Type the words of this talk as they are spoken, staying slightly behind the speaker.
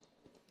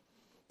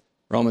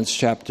Romans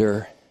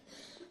chapter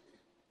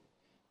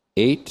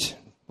 8,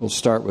 we'll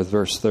start with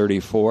verse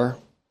 34.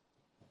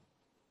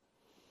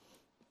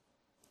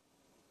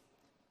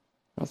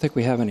 I don't think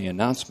we have any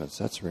announcements.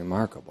 That's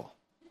remarkable.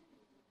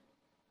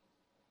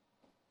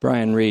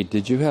 Brian Reed,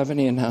 did you have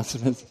any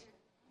announcements?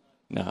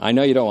 No, I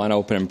know you don't want to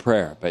open in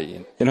prayer, but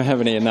you don't have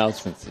any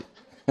announcements.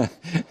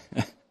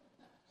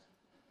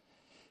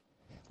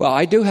 Well,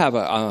 I do have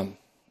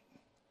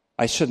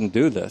I shouldn't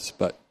do this,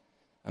 but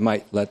I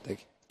might let the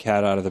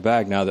cat out of the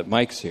bag now that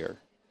Mike's here.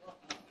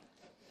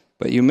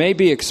 But you may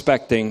be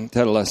expecting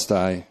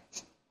Tetelestai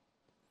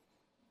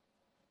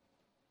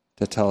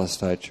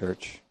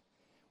Church.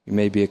 You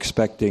may be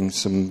expecting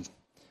some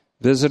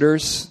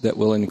visitors that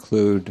will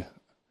include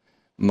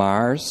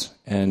Mars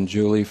and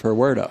Julie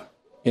Ferwerda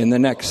in the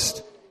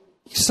next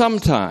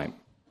sometime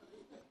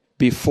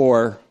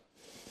before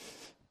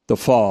the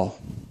fall.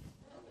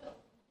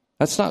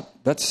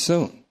 That's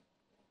soon.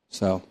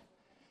 So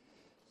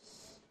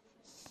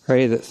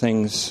pray that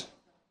things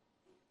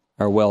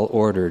are well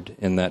ordered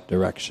in that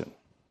direction.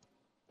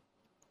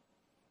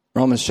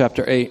 Romans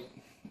chapter 8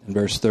 and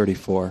verse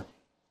 34.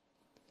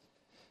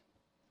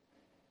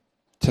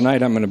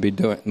 Tonight I'm going to be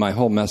my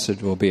whole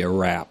message will be a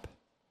rap.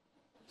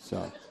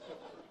 So,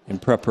 in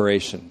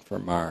preparation for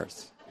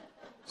Mars.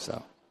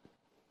 So.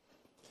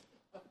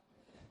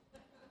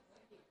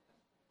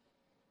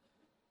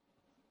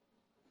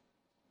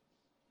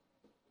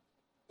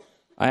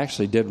 I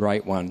actually did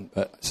write one,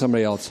 but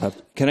somebody else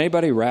can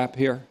anybody rap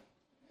here?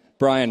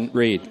 Brian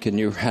Reed, can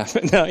you rap?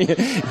 No,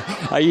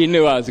 you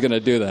knew I was going to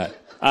do that.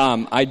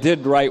 I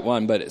did write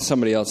one, but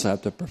somebody else will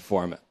have to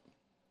perform it.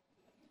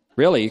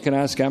 Really, you can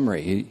ask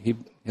Emery.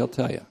 He'll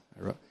tell you.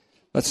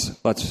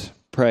 Let's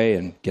pray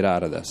and get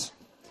out of this.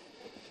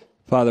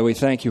 Father, we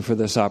thank you for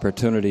this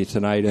opportunity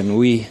tonight, and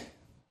we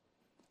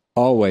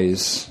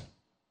always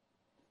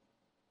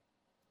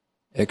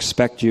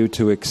expect you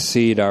to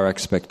exceed our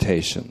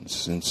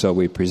expectations. And so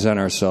we present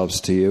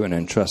ourselves to you and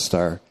entrust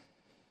our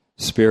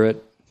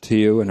spirit to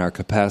you and our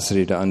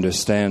capacity to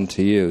understand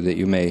to you, that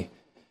you may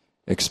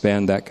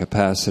expand that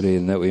capacity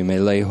and that we may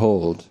lay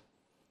hold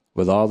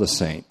with all the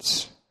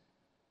saints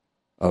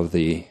of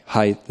the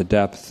height, the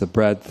depth, the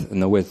breadth,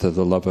 and the width of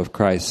the love of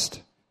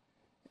Christ.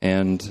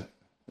 And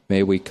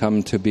may we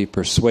come to be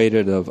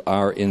persuaded of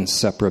our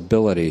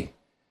inseparability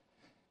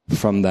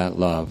from that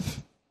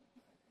love,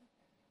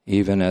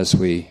 even as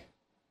we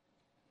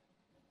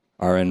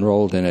are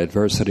enrolled in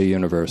Adversity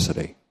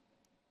University.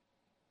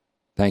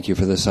 Thank you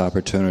for this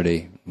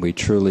opportunity. We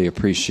truly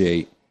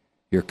appreciate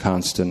your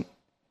constant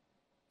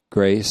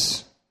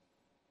grace,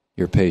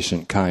 your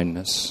patient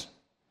kindness,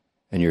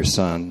 and your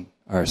Son,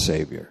 our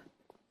Savior.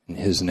 In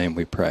his name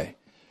we pray.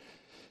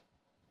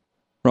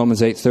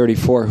 Romans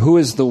 8:34, who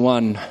is the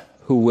one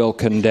who will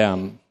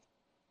condemn?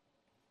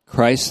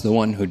 Christ, the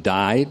one who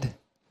died,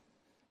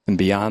 and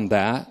beyond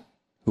that,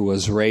 who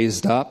was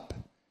raised up.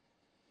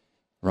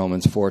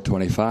 Romans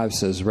 4:25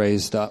 says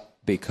raised up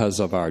because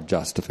of our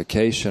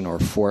justification or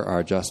for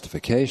our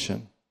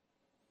justification.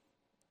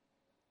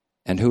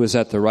 And who is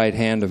at the right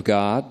hand of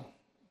God,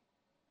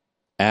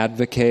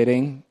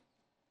 advocating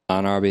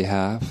on our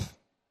behalf.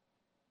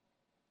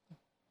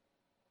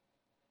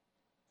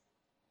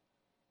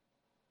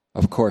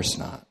 Of course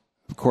not.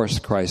 Of course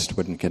Christ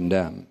wouldn't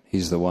condemn.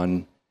 He's the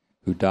one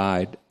who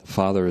died. The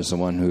Father is the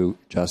one who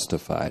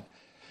justified.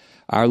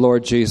 Our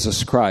Lord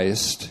Jesus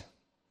Christ,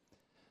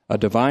 a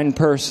divine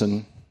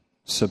person,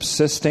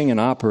 subsisting and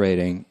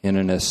operating in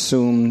an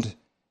assumed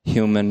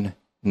human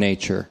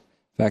nature.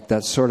 In fact,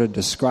 that sort of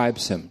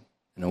describes him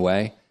in a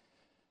way.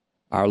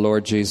 Our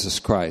Lord Jesus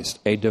Christ,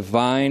 a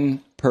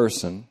divine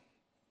person,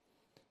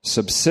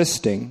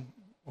 subsisting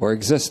or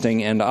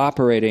existing and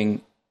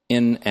operating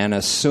in an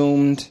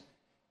assumed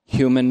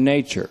human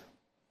nature,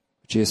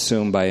 which he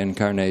assumed by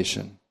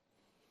incarnation,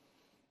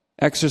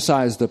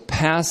 exercised a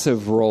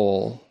passive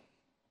role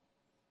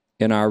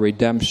in our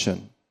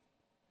redemption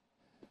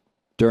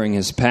during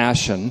his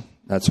passion.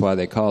 That's why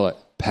they call it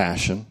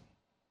passion,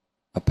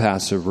 a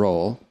passive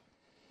role,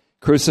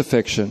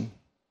 crucifixion,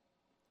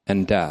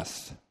 and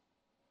death.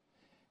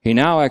 He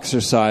now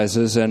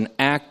exercises an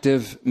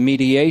active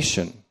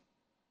mediation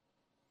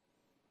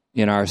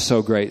in our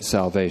so great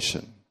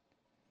salvation.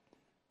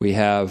 We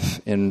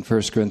have in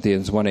 1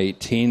 Corinthians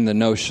 1:18 the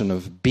notion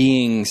of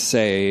being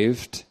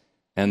saved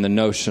and the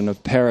notion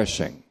of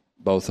perishing,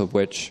 both of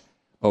which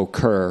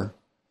occur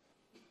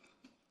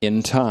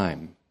in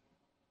time,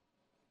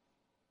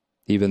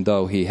 even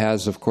though he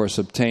has, of course,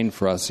 obtained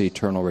for us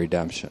eternal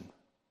redemption.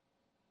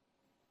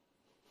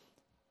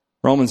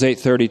 Romans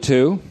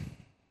 8:32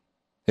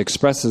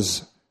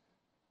 expresses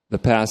the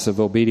passive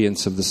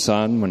obedience of the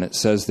Son when it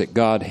says that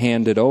God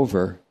handed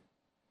over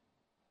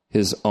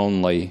his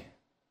only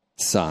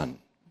Son.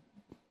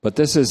 But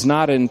this is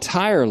not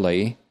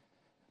entirely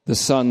the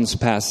Son's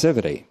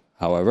passivity,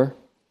 however,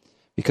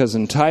 because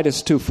in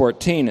Titus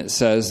 2:14 it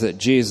says that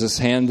Jesus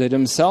handed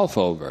himself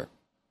over.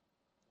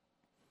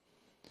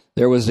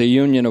 There was a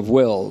union of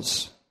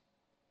wills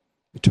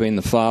between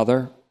the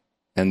Father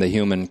and the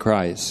human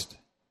Christ.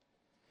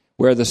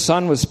 Where the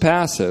Son was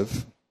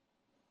passive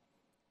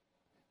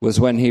was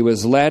when he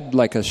was led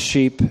like a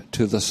sheep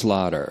to the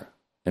slaughter,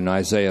 in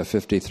Isaiah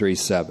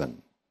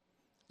 53:7.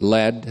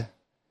 Led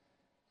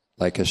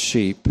like a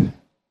sheep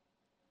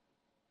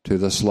to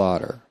the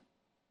slaughter.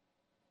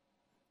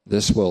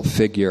 This will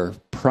figure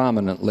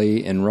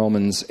prominently in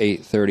Romans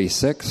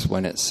 8:36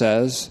 when it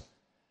says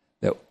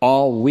that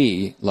all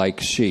we, like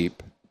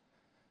sheep,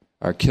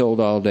 are killed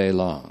all day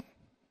long,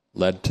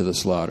 led to the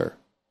slaughter.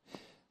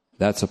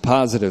 That's a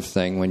positive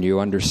thing when you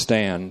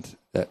understand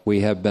that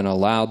we have been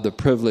allowed the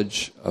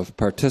privilege of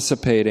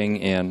participating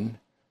in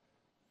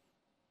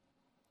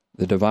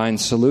the divine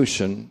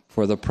solution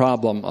for the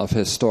problem of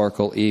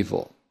historical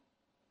evil.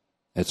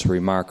 It's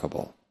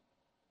remarkable.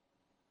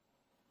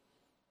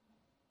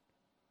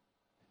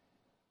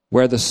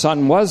 Where the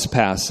Son was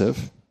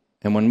passive,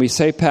 and when we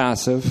say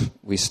passive,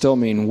 we still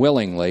mean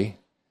willingly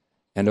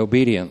and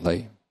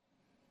obediently,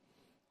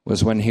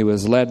 was when he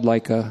was led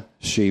like a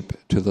sheep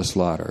to the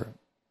slaughter.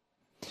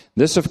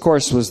 This, of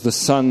course, was the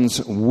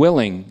Son's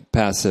willing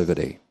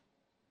passivity.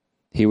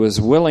 He was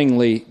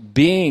willingly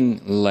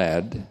being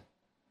led,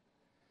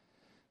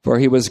 for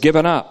he was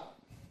given up.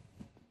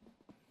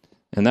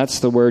 And that's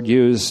the word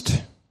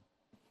used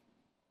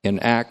in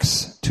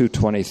Acts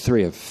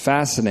 2:23, a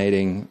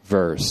fascinating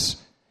verse.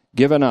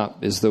 Given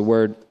up is the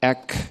word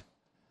ekdotos.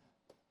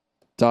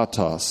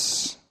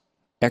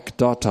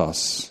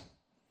 Ekdotos.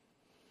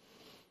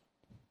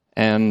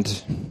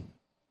 And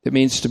it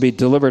means to be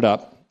delivered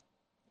up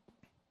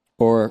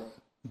or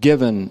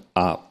given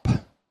up.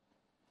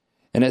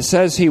 And it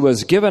says he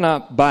was given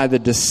up by the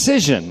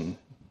decision.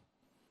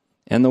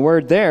 And the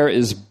word there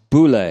is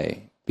boule,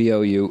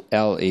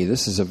 B-O-U-L-E.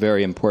 This is a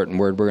very important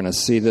word. We're going to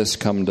see this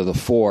come to the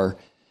fore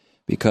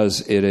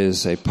because it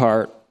is a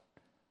part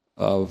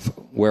of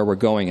where we're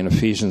going in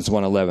Ephesians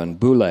 1:11.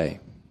 Boule,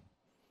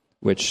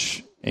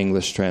 which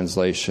English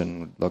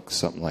translation looks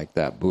something like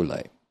that,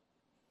 boule.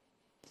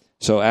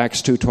 So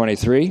Acts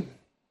 2:23,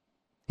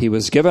 he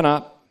was given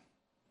up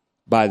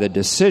by the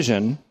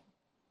decision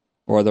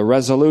or the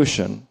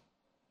resolution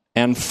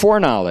and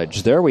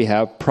foreknowledge. There we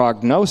have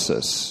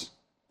prognosis,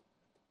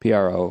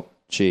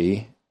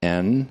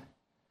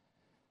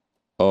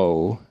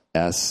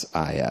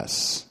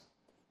 P-R-O-G-N-O-S-I-S.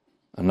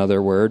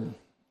 Another word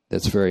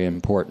that's very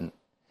important.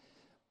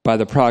 By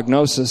the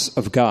prognosis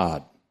of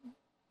God.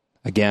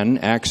 Again,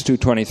 Acts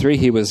 2:23,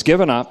 he was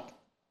given up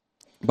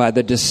by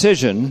the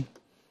decision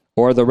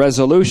or the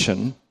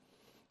resolution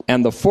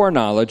and the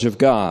foreknowledge of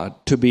God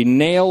to be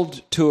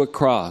nailed to a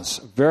cross.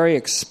 Very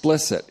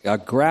explicit, a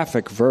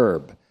graphic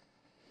verb.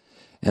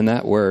 And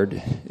that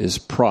word is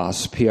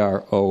pros,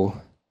 P-R-O-S-P-E-G.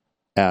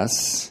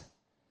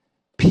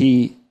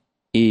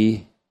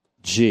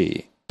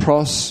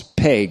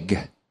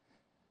 Prospeg,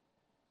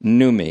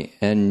 pneumi,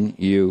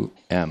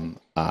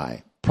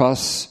 N-U-M-I.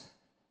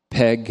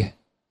 Prospeg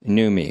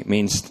pneumi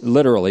means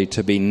literally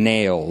to be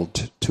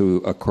nailed to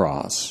a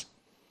cross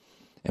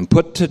and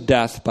put to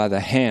death by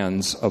the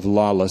hands of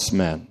lawless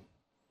men.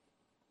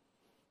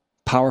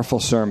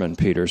 Powerful sermon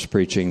Peter's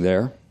preaching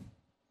there.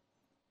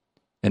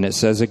 And it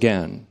says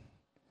again,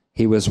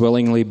 he was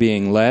willingly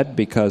being led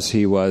because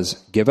he was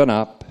given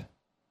up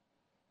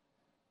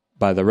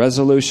by the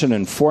resolution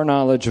and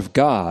foreknowledge of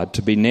God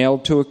to be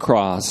nailed to a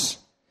cross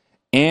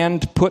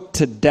and put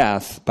to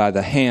death by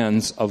the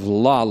hands of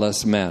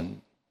lawless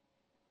men.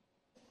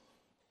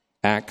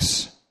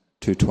 Acts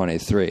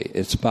 2:23.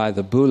 It's by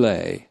the boule,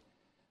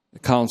 the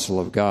counsel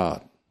of God.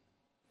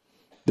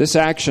 This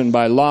action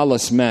by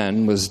lawless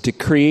men was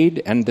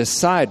decreed and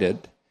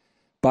decided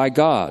by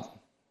God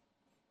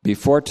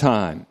before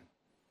time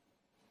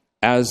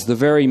as the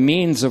very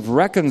means of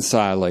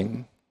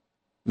reconciling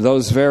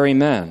those very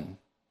men.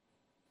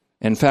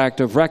 In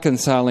fact, of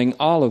reconciling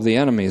all of the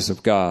enemies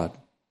of God.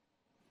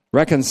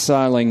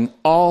 Reconciling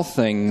all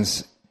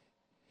things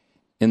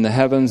in the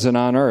heavens and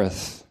on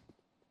earth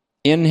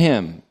in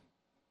him,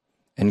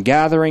 and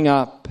gathering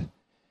up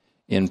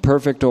in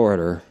perfect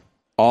order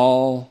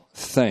all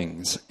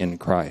things in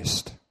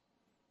Christ.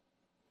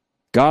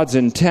 God's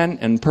intent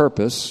and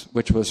purpose,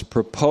 which was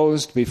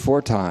proposed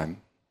before time,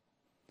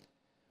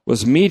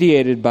 was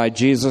mediated by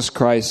Jesus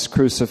Christ's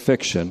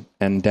crucifixion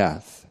and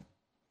death,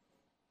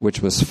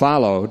 which was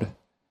followed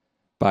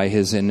by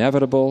his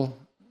inevitable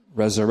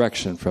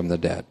resurrection from the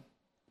dead.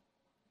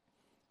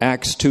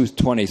 Acts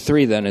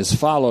 2:23 then is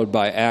followed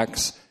by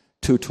Acts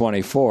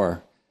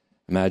 2:24.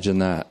 Imagine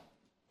that.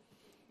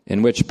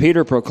 In which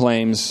Peter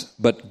proclaims,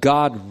 but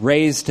God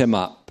raised him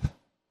up,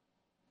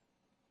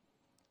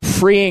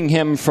 freeing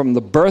him from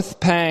the birth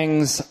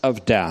pangs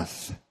of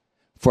death,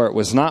 for it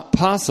was not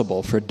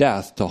possible for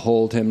death to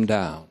hold him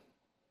down.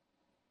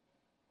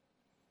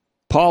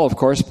 Paul, of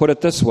course, put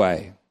it this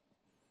way,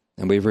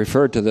 and we've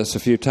referred to this a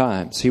few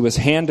times. He was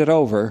handed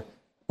over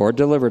or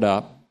delivered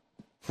up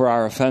for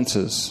our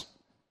offenses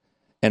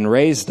and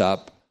raised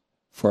up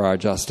for our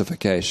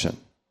justification.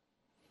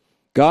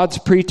 God's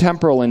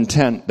pretemporal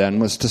intent, then,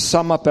 was to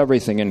sum up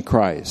everything in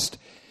Christ.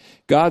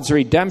 God's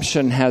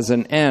redemption has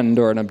an end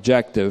or an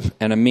objective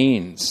and a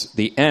means.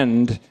 The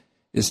end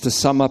is to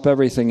sum up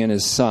everything in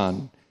his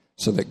Son.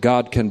 so that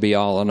God can be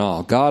all in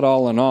all. God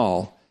all in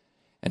all,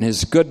 and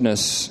his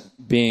goodness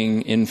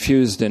being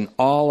infused in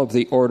all of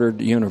the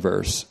ordered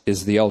universe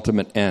is the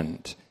ultimate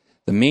end.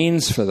 The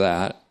means for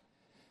that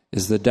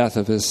is the death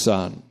of his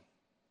Son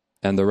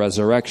and the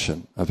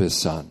resurrection of his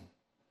Son.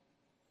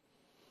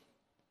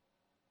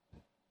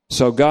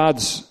 So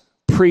God's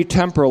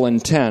pre-temporal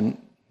intent,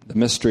 the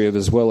mystery of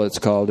his will it's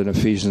called in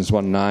Ephesians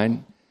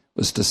 1:9,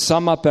 was to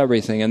sum up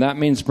everything, and that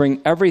means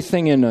bring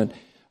everything in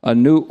a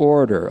new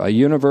order, a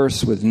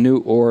universe with new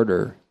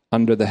order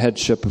under the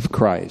headship of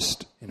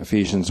Christ in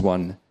Ephesians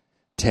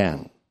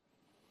 1:10.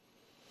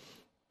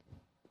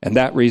 And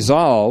that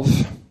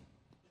resolve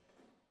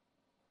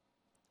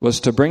was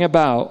to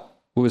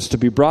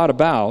be brought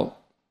about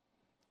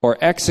or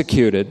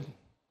executed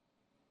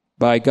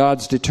by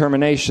God's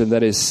determination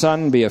that his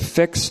Son be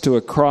affixed to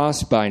a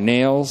cross by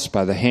nails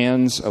by the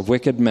hands of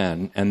wicked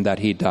men, and that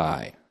he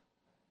die.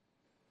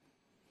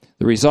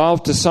 The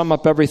resolve to sum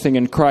up everything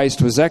in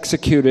Christ was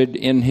executed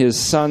in his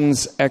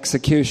Son's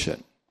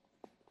execution.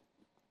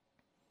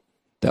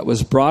 That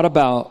was brought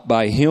about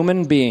by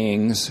human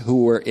beings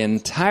who were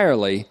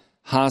entirely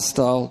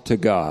hostile to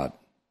God,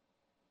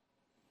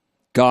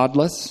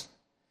 godless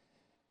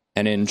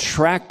and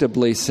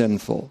intractably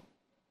sinful.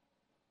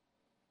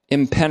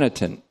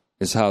 Impenitent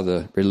is how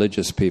the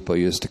religious people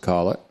used to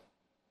call it.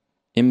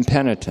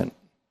 Impenitent.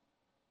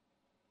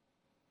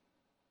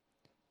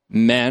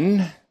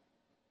 Men,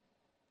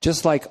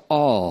 just like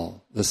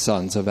all the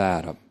sons of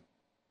Adam,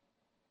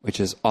 which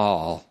is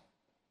all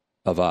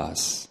of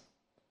us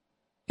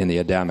in the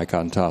Adamic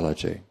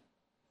ontology.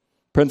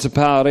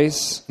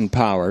 Principalities and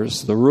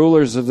powers, the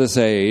rulers of this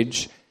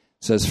age,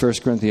 says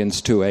 1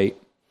 Corinthians 2:8,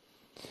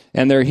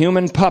 and their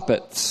human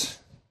puppets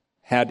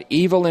had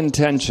evil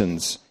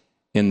intentions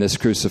in this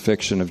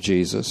crucifixion of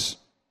Jesus,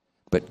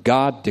 but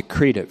God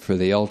decreed it for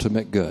the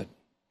ultimate good.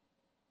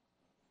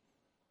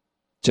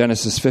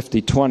 Genesis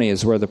 50:20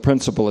 is where the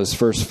principle is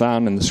first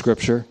found in the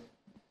scripture.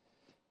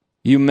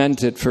 You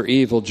meant it for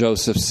evil,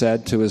 Joseph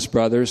said to his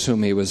brothers,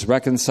 whom he was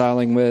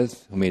reconciling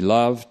with, whom he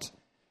loved,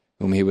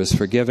 whom he was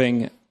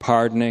forgiving,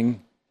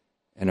 pardoning,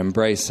 and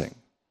embracing.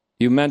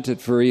 You meant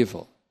it for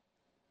evil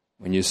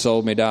when you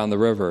sold me down the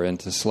river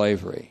into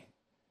slavery.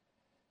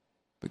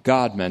 But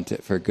God meant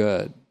it for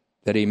good,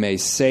 that he may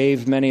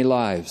save many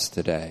lives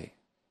today.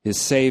 His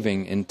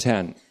saving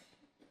intent,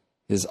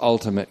 his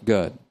ultimate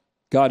good.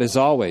 God is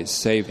always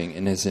saving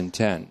in his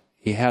intent.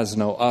 He has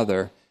no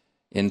other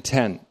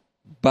intent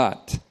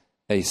but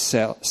a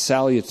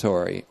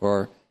salutary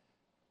or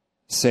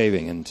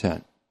saving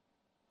intent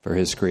for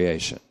his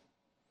creation.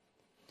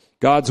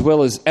 God's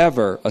will is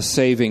ever a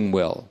saving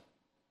will,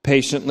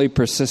 patiently,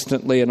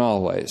 persistently, and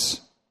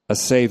always a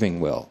saving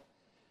will.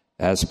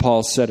 As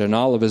Paul said in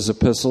all of his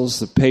epistles,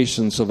 the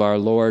patience of our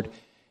Lord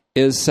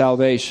is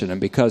salvation, and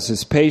because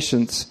his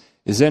patience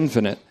is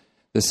infinite,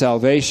 the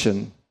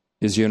salvation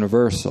is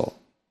universal.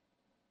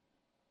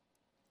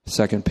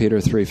 2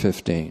 Peter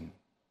 3:15.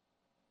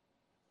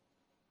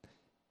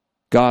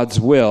 God's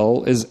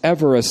will is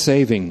ever a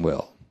saving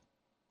will.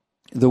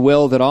 The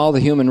will that all the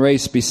human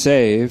race be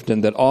saved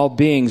and that all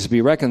beings be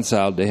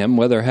reconciled to him,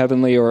 whether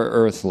heavenly or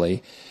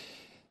earthly.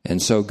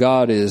 And so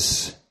God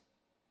is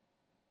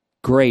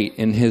great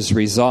in his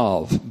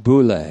resolve,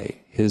 boule,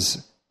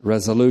 his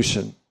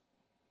resolution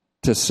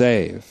to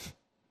save.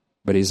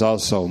 But he's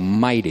also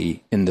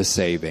mighty in the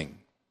saving.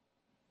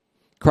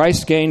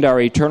 Christ gained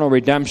our eternal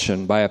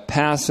redemption by a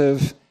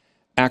passive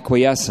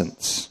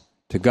acquiescence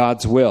to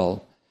God's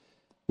will,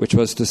 which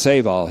was to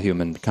save all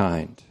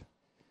humankind.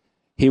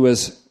 He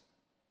was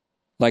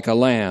like a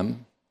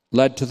lamb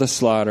led to the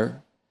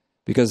slaughter,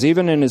 because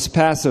even in his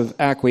passive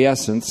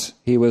acquiescence,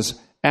 he was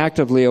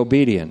actively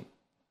obedient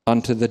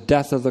unto the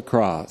death of the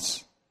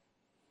cross.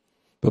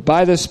 But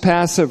by this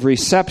passive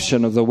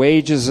reception of the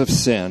wages of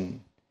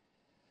sin,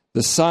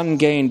 the Son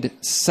gained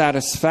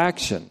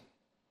satisfaction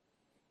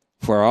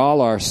for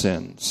all our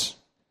sins,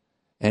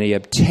 and he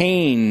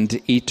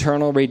obtained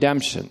eternal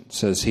redemption,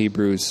 says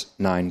Hebrews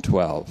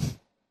 9:12,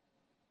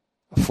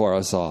 for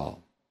us all.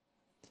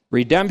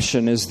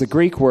 Redemption is the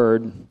Greek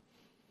word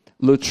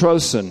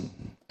lutrosin,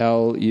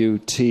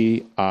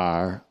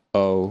 Lutrosin,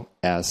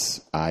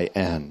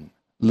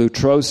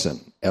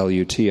 lutrosin,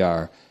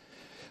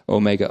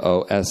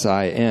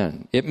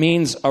 Lutrosin. It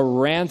means a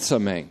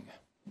ransoming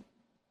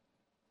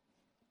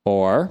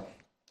or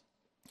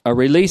a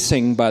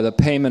releasing by the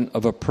payment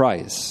of a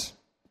price.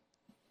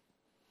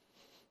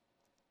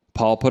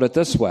 Paul put it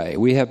this way: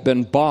 we have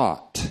been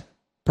bought,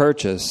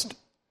 purchased,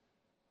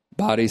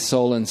 body,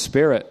 soul, and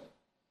spirit.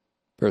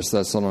 1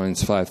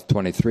 Thessalonians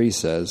 5:23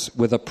 says,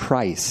 with a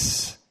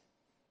price.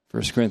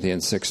 1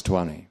 Corinthians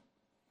 6:20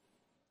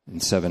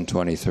 and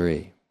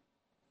 7:23.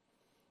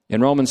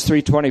 In Romans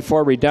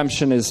 3:24,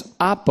 redemption is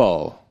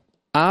apo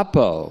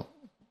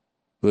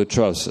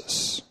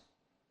lutrosis.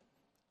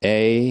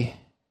 A-P-O,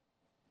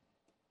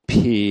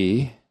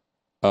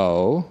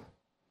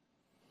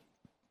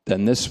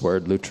 then this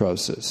word,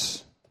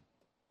 lutrosis.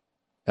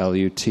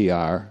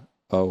 Lutrosis.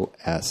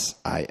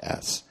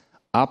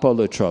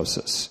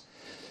 Apolutrosis.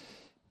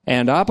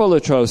 And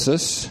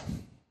apolutrosis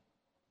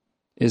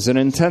is an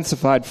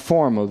intensified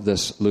form of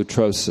this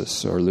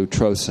lutrosis or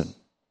lutrosin.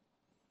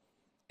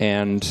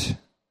 And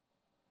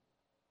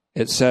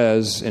it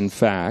says, in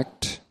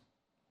fact,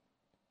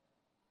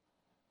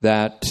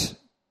 that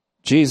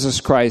Jesus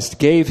Christ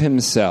gave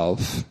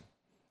himself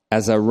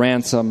as a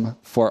ransom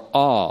for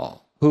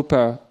all.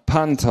 Huper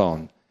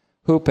panton.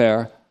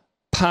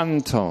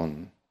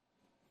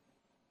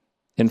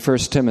 In 1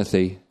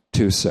 Timothy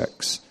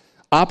 2:6.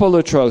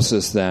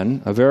 Apolutrosis,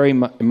 then, a very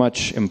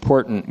much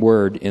important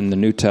word in the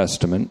New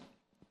Testament,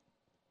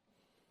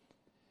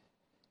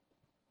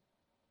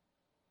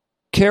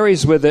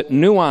 carries with it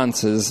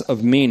nuances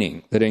of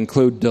meaning that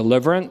include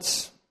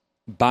deliverance,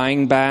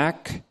 buying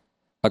back,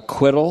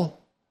 acquittal,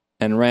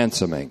 and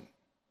ransoming.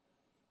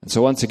 And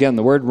so once again,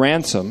 the word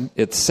ransom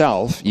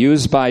itself,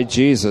 used by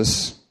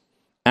Jesus,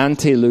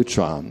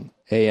 antilutron,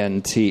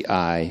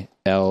 A-N-T-I-L-U-T-R-O-N,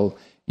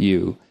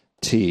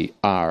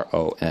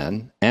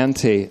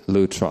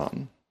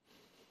 antilutron.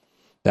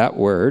 That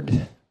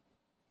word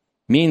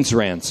means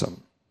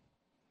ransom.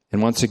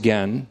 And once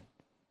again,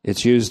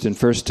 it's used in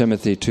 1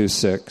 Timothy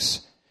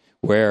 2:6,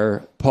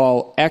 where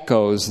Paul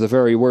echoes the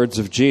very words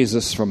of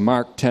Jesus from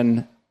Mark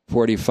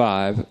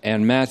 10:45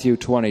 and Matthew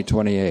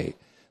 20:28.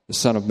 The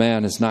Son of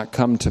Man has not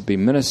come to be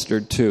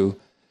ministered to,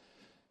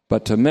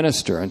 but to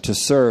minister and to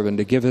serve and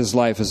to give his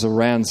life as a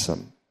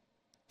ransom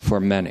for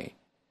many.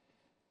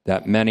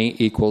 That many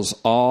equals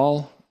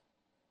all.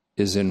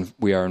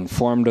 We are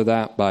informed of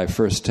that by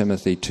 1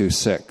 Timothy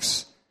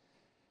 2:6.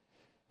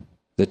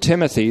 The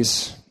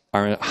Timothys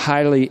are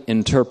highly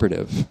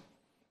interpretive.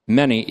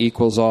 Many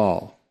equals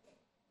all.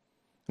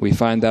 We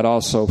find that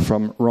also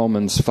from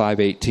Romans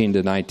 5:18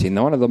 to 19.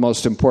 Now, one of the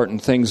most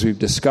important things we've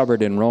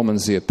discovered in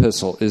Romans, the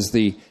epistle, is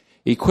the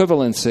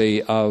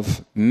equivalency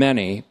of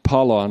many,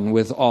 polon,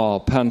 with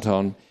all,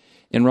 panton,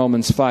 in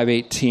Romans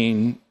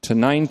 5:18 to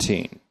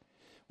 19,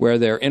 where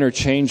they're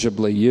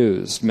interchangeably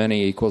used,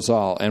 many equals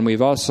all. And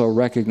we've also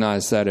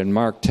recognized that in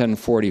Mark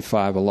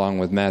 10:45 along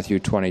with Matthew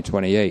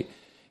 20:28.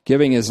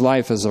 Giving his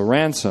life as a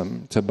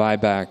ransom to buy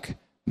back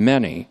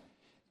many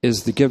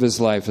is to give his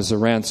life as a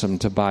ransom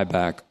to buy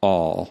back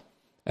all,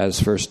 as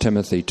 1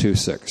 Timothy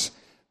 2:6.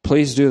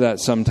 Please do that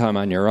sometime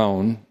on your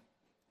own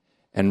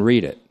and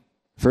read it.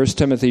 1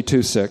 Timothy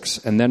 2:6,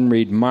 and then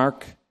read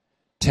Mark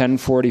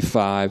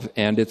 10:45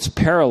 and its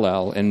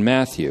parallel in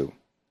Matthew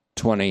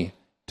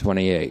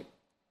 20:28.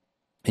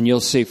 And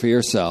you'll see for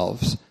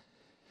yourselves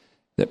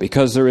that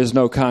because there is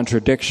no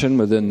contradiction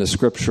within the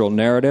scriptural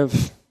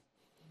narrative,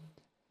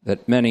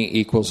 that many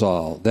equals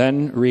all.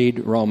 Then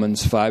read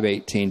Romans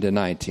 5:18 to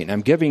 19.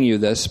 I'm giving you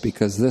this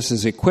because this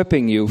is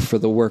equipping you for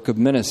the work of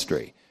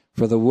ministry,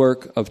 for the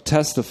work of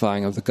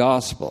testifying of the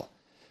gospel,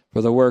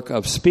 for the work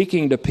of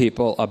speaking to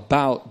people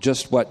about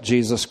just what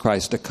Jesus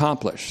Christ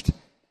accomplished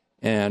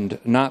and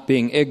not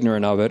being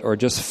ignorant of it or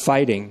just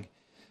fighting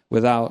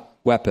without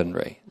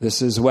weaponry.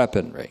 This is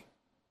weaponry.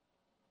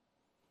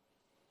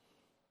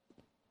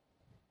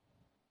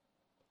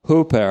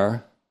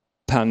 Huper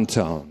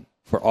panton,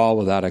 for all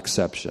without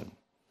exception.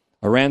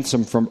 A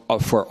ransom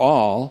for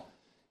all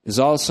is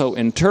also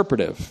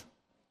interpretive.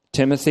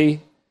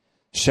 Timothy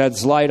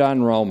sheds light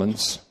on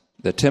Romans.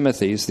 The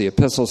Timothys, the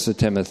epistles to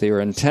Timothy, are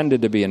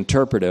intended to be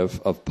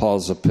interpretive of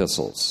Paul's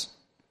epistles.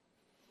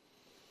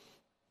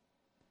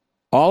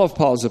 All of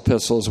Paul's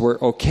epistles were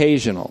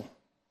occasional,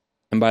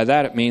 and by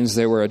that it means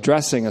they were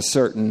addressing a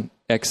certain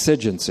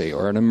exigency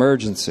or an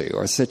emergency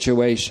or a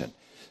situation.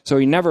 So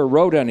he never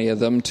wrote any of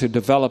them to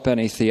develop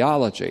any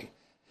theology.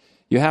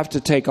 You have to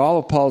take all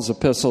of Paul's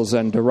epistles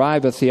and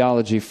derive a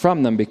theology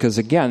from them because,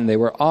 again, they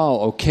were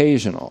all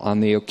occasional.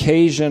 On the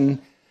occasion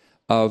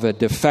of a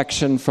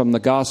defection from the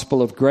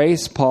gospel of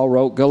grace, Paul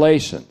wrote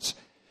Galatians.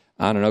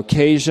 On an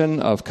occasion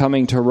of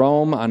coming to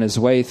Rome on his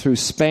way through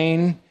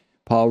Spain,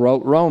 Paul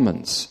wrote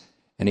Romans.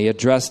 And he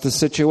addressed a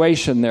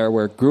situation there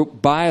where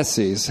group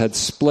biases had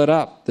split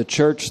up the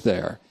church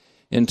there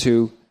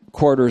into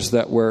quarters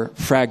that were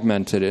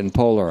fragmented and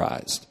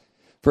polarized.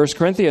 1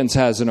 Corinthians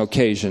has an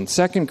occasion.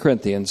 2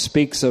 Corinthians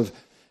speaks of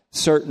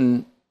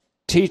certain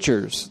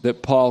teachers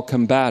that Paul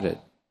combated.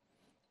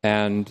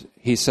 And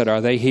he said,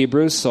 are they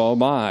Hebrews? So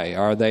am I.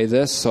 Are they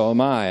this? So am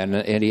I.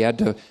 And he had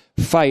to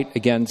fight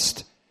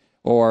against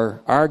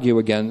or argue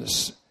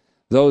against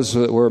those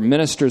that were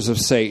ministers of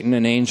Satan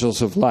and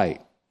angels of light.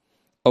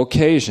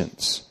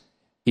 Occasions.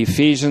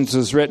 Ephesians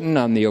was written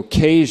on the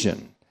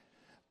occasion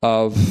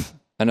of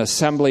an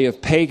assembly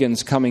of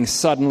pagans coming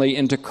suddenly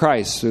into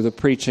Christ through the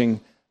preaching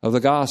of the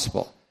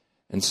gospel.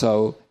 And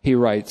so he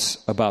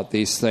writes about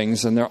these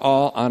things, and they're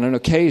all on an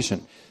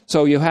occasion.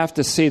 So you have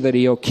to see that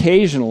he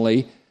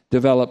occasionally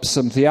develops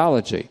some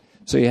theology.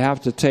 So you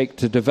have to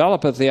to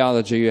develop a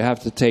theology, you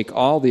have to take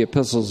all the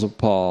epistles of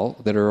Paul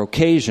that are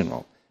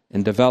occasional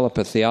and develop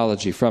a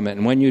theology from it.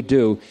 And when you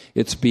do,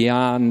 it's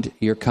beyond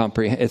your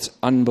comprehension. It's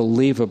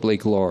unbelievably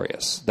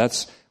glorious.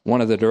 That's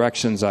one of the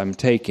directions I'm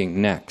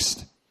taking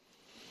next.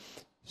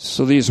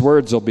 So these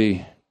words will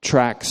be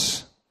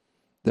tracks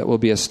that will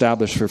be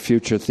established for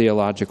future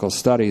theological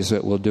studies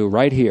that we'll do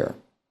right here.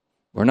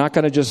 We're not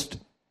going to just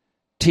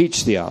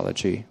teach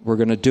theology. We're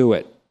going to do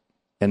it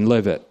and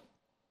live it.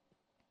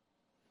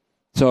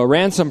 So a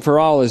ransom for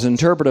all is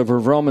interpretive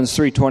of Romans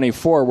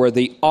 3:24, where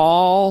the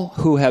all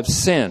who have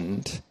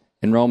sinned,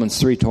 in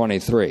Romans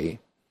 3:23,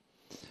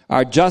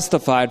 are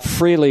justified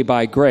freely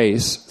by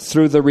grace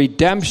through the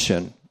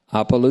redemption,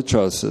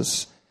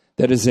 apolutrosis,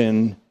 that is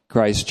in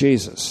Christ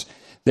Jesus.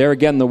 There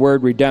again, the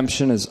word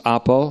redemption is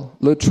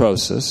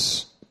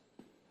apolutrosis,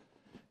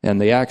 and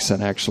the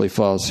accent actually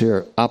falls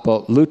here,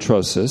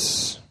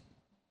 apolutrosis,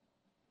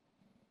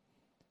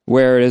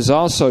 where it is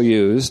also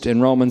used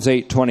in Romans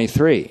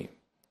 8:23,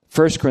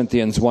 1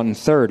 Corinthians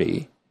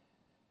 1:30,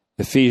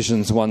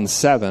 Ephesians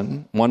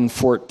 1:7,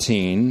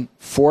 1:14,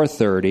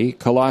 4:30,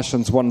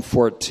 Colossians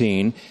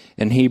 1:14,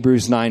 and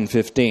Hebrews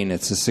 9:15.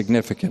 It's a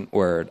significant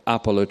word,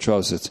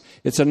 apolutrosis.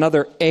 It's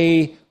another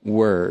A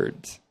word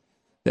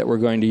that we're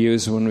going to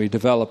use when we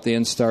develop the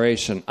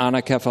instauration,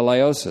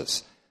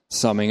 anakephaleiosis,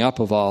 summing up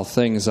of all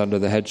things under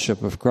the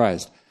headship of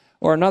Christ.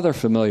 Or another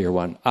familiar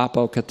one,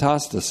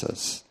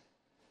 apokatastasis.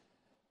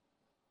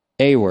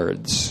 A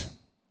words.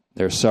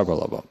 There's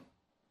several of them.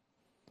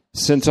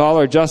 Since all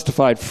are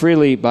justified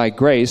freely by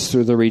grace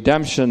through the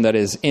redemption that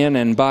is in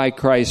and by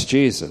Christ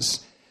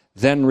Jesus,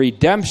 then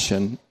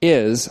redemption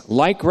is,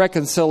 like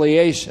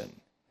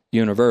reconciliation,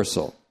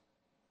 universal.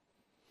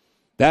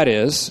 That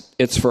is,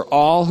 it's for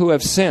all who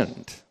have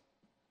sinned.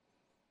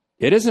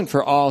 It isn't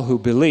for all who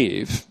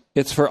believe.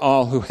 It's for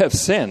all who have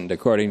sinned,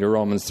 according to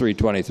Romans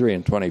 3:23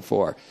 and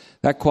 24.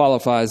 That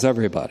qualifies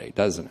everybody,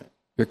 doesn't it?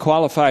 You're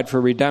qualified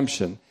for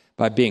redemption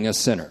by being a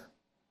sinner.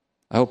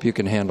 I hope you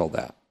can handle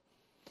that.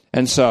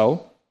 And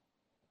so,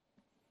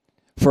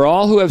 for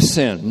all who have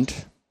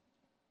sinned,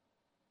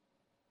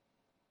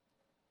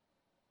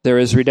 there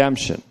is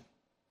redemption.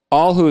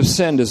 All who have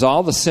sinned is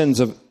all the sons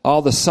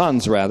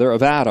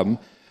of Adam,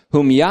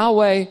 whom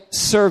Yahweh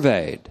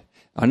surveyed.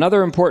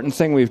 Another important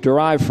thing we've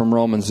derived from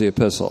Romans the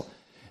epistle.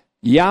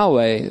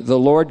 Yahweh, the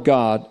Lord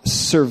God,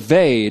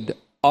 surveyed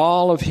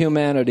all of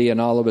humanity in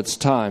all of its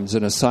times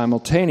in a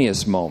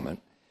simultaneous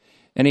moment.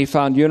 And he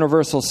found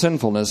universal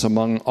sinfulness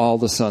among all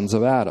the sons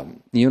of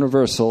Adam.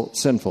 Universal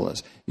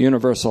sinfulness.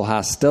 Universal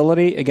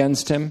hostility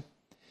against him.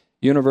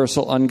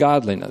 Universal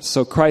ungodliness.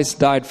 So Christ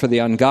died for the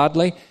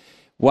ungodly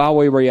while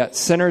we were yet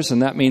sinners,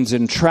 and that means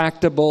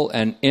intractable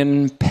and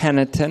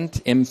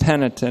impenitent.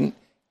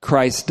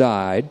 Christ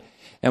died.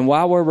 And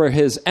while we were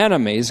his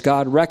enemies,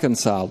 God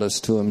reconciled us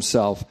to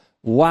himself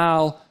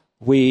while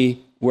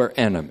we were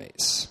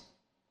enemies.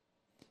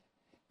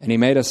 And he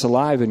made us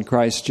alive in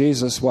Christ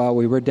Jesus while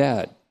we were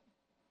dead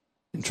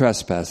in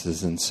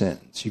trespasses and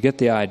sins. You get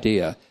the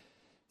idea.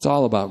 It's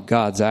all about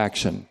God's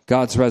action.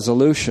 God's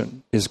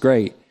resolution is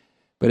great,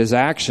 but his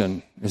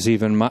action is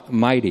even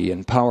mighty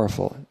and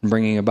powerful in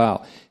bringing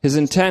about. His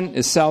intent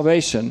is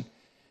salvation,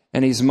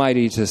 and he's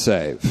mighty to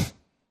save.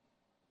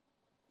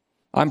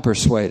 I'm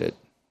persuaded.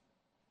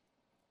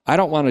 I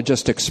don't want to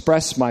just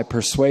express my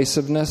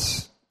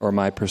persuasiveness or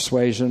my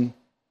persuasion.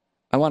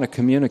 I want to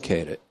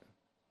communicate it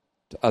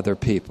to other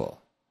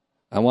people.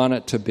 I want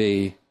it to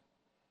be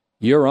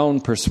your own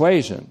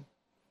persuasion,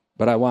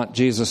 but I want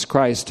Jesus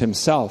Christ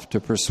himself to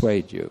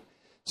persuade you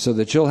so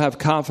that you'll have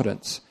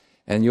confidence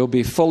and you'll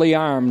be fully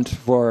armed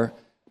for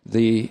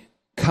the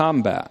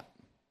combat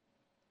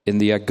in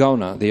the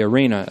agona, the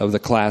arena of the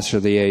clash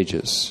of the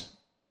ages.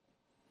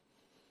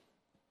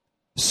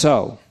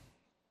 So,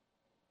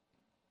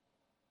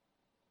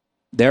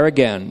 there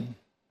again,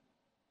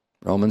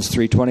 Romans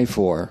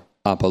 3:24,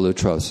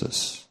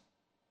 apolutrosis.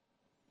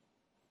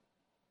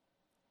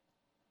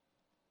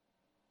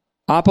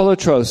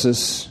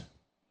 Apolutrosis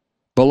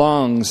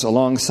belongs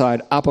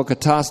alongside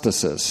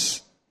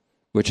apokatastasis,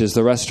 which is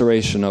the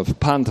restoration of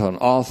panton,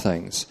 all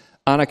things,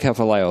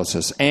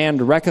 anakephaleiosis,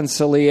 and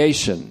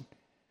reconciliation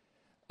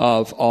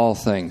of all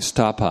things,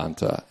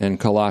 tapanta, in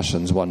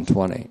Colossians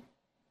 1:20.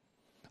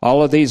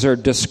 All of these are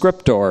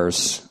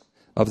descriptors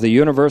of the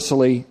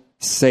universally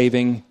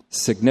saving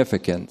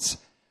significance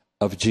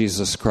of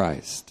Jesus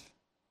Christ.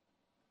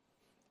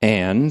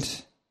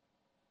 And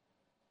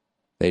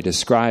they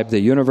describe the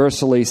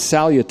universally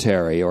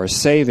salutary or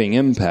saving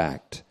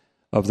impact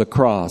of the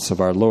cross of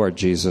our Lord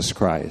Jesus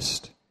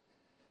Christ.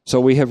 So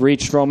we have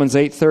reached Romans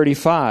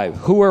 8:35.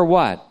 Who or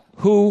what?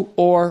 Who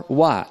or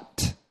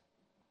what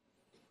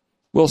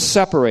will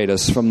separate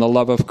us from the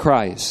love of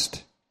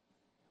Christ?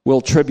 Will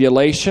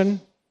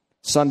tribulation?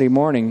 Sunday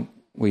morning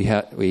we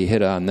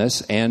hit on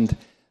this, and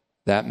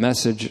that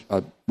message,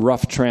 a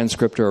rough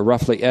transcript or a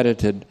roughly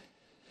edited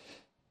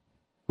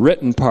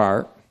written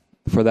part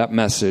for that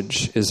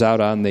message is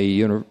out on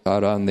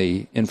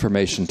the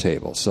information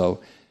table. So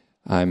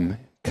I'm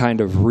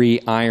kind of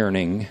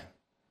re-ironing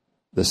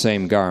the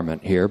same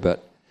garment here,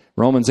 but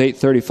Romans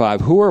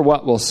 8:35, who or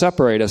what will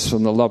separate us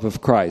from the love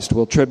of Christ?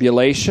 Will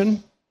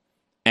tribulation,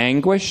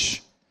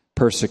 anguish,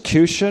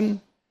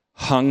 persecution,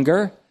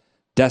 hunger,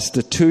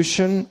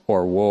 destitution,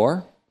 or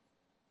war?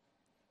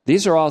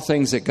 These are all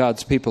things that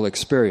God's people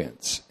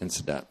experience,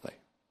 incidentally,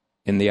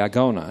 in the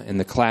agona, in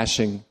the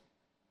clashing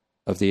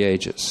of the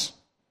ages.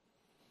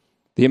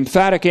 The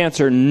emphatic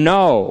answer,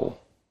 no,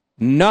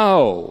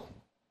 no,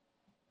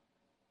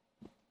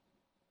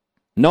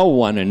 No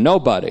one and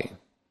nobody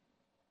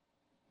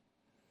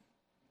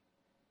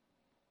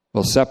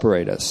will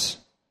separate us.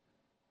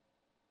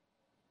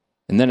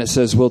 And then it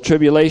says, will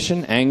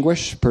tribulation,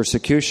 anguish,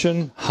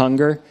 persecution,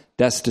 hunger,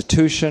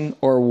 destitution,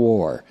 or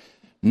war?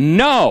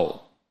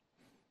 No!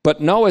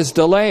 But no is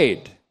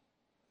delayed.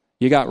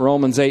 You got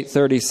Romans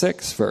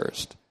 8:36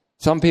 first.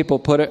 Some people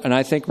put it, and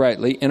I think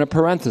rightly, in a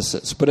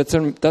parenthesis. But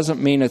it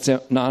doesn't mean it's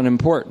not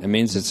important. It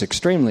means it's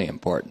extremely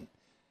important.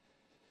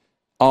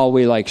 All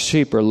we like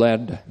sheep are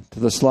led to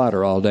the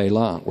slaughter all day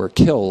long. We're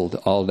killed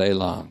all day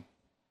long.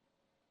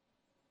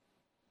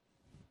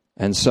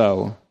 And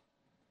so,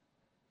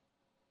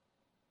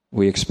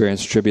 we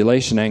experience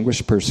tribulation,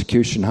 anguish,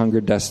 persecution,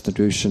 hunger,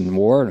 destitution,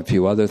 war, and a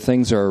few other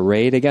things are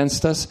arrayed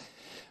against us.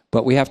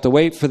 But we have to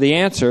wait for the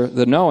answer,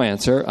 the no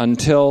answer,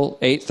 until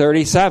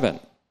 8:37.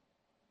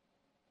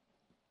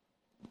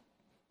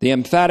 The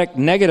emphatic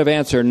negative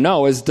answer,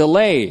 no, is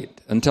delayed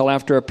until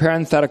after a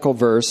parenthetical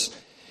verse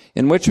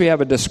in which we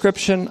have a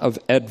description of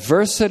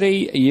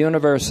adversity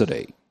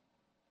university,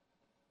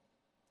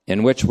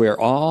 in which we're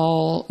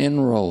all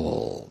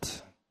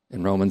enrolled,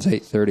 in Romans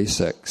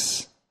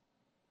 8:36.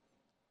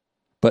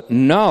 But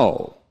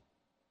no,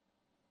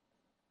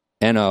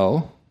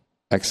 N-O,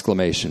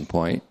 exclamation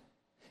point,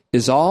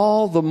 is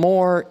all the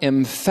more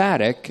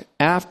emphatic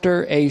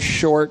after a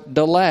short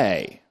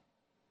delay.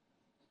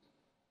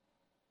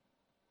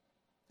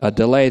 A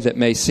delay that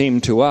may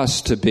seem to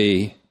us to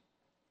be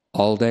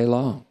all day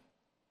long.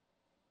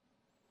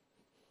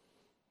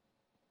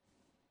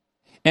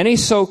 Any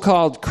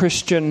so-called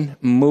Christian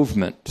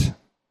movement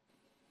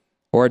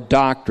or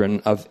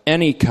doctrine of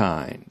any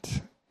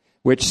kind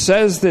which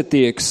says that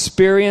the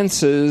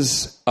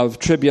experiences of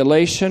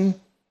tribulation,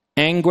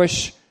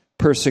 anguish,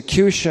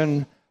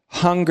 persecution,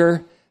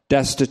 hunger,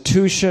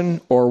 destitution,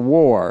 or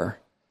war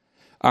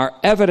are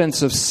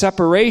evidence of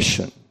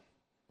separation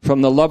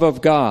from the love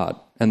of God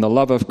and the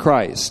love of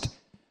Christ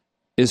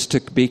is to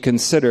be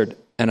considered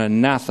an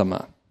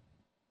anathema.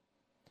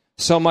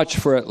 So much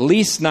for at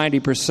least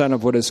 90%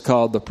 of what is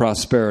called the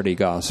prosperity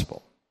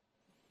gospel.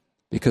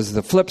 Because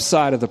the flip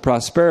side of the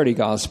prosperity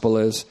gospel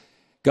is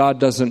God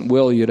doesn't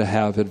will you to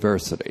have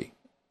adversity.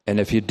 And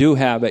if you do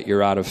have it,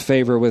 you're out of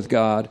favor with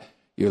God,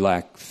 you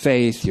lack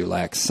faith, you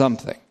lack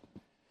something.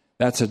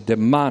 That's a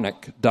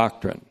demonic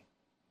doctrine.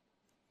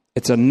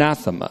 It's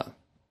anathema.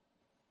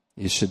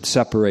 You should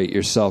separate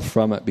yourself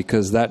from it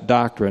because that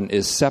doctrine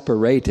is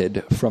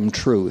separated from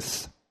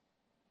truth.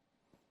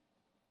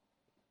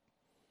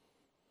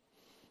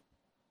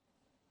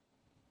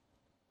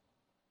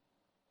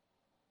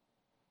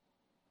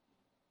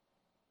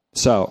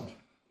 So,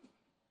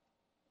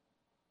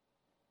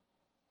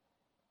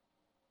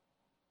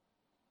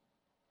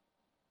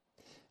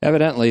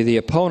 evidently, the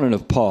opponent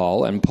of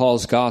Paul and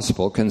Paul's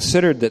gospel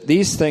considered that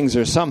these things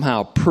are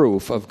somehow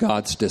proof of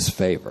God's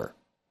disfavor,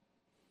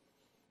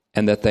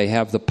 and that they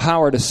have the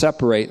power to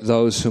separate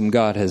those whom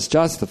God has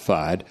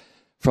justified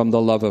from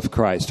the love of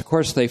Christ. Of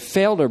course, they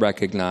fail to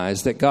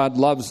recognize that God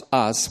loves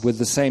us with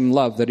the same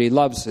love that he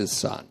loves his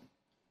Son,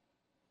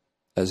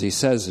 as he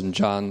says in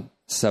John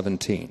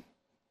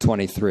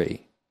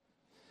 17:23.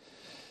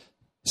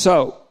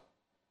 So,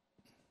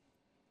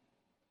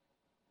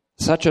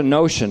 such a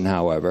notion,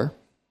 however,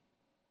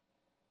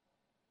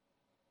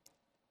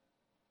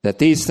 that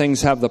these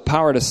things have the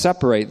power to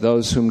separate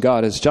those whom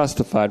God has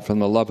justified from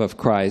the love of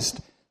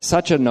Christ,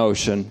 such a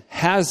notion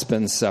has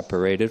been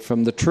separated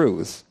from the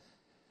truth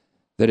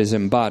that is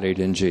embodied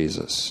in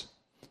Jesus.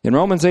 In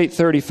Romans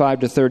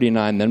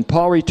 8:35-39, then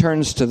Paul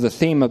returns to the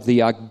theme of the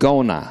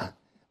agona,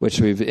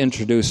 which we've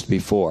introduced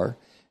before.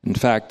 In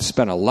fact,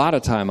 spent a lot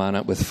of time on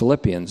it with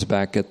Philippians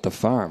back at the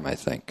farm, I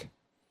think.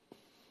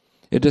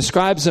 It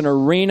describes an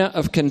arena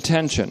of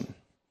contention,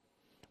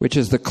 which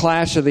is the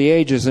clash of the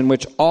ages in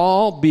which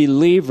all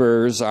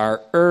believers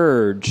are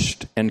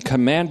urged and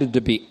commanded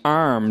to be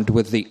armed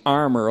with the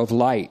armor of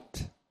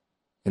light.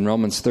 In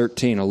Romans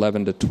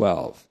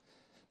 13:11-12.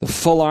 The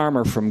full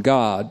armor from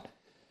God,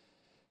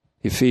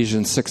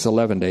 Ephesians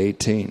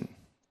 6:11-18.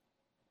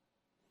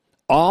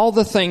 All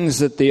the things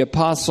that the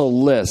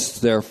apostle lists,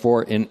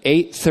 therefore, in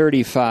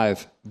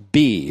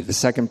 8:35b, the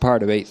second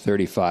part of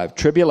 8:35,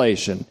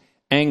 tribulation,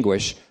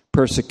 anguish,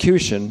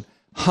 persecution,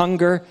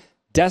 hunger,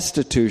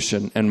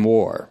 destitution, and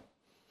war.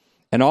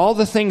 And all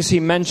the things he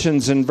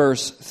mentions in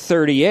verse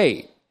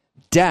 38,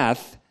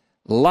 death,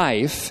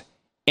 life,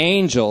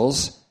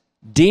 angels,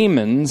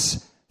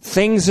 demons,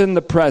 things in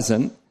the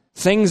present,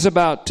 things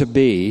about to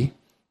be,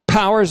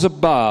 powers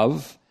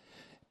above,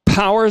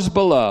 powers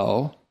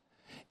below,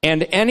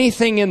 and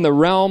anything in the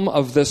realm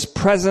of this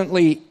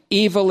presently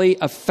evilly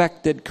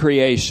affected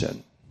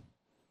creation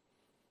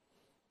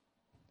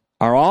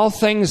are all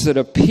things that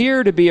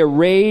appear to be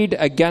arrayed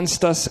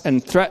against us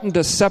and threaten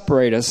to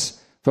separate us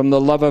from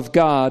the love of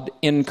God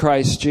in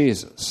Christ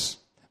Jesus.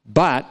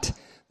 But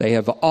they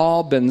have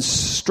all been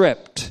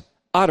stripped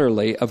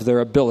utterly of their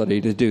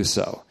ability to do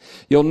so.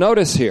 You'll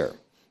notice here,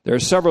 there are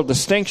several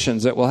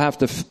distinctions that we'll have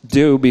to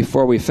do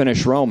before we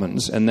finish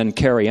Romans and then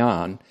carry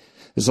on.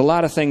 There's a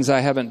lot of things I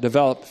haven't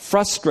developed.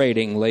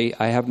 Frustratingly,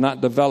 I have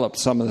not developed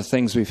some of the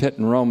things we've hit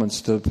in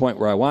Romans to the point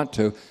where I want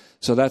to.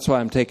 So that's why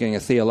I'm taking a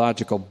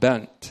theological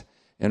bent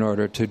in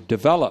order to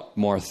develop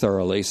more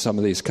thoroughly some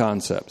of these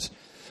concepts.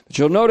 But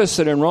you'll notice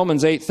that in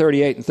Romans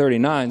 8:38 and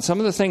 39, some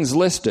of the things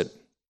listed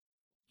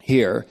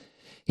here,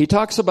 he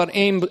talks about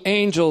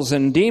angels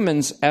and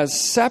demons as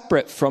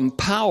separate from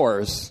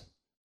powers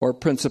or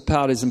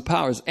principalities and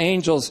powers.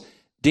 Angels,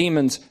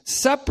 demons,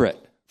 separate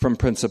from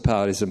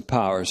principalities and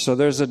powers. So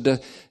there's a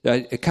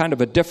kind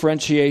of a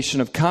differentiation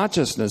of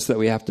consciousness that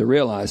we have to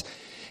realize.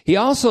 He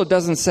also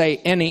doesn't say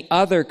any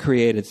other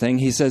created thing.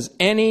 He says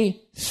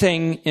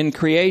anything in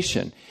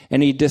creation.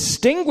 And he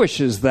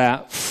distinguishes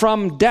that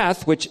from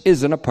death, which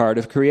isn't a part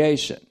of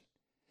creation,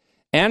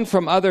 and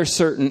from other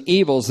certain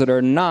evils that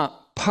are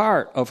not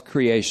part of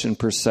creation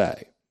per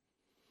se.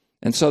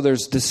 And so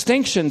there's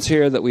distinctions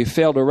here that we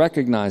fail to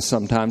recognize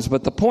sometimes.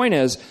 But the point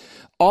is,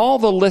 all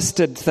the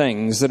listed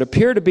things that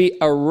appear to be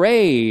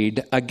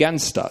arrayed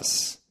against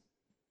us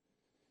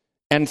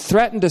and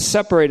threaten to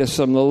separate us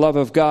from the love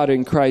of God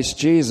in Christ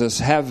Jesus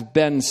have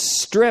been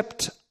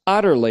stripped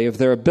utterly of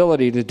their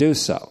ability to do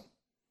so.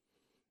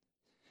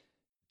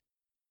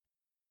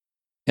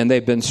 And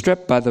they've been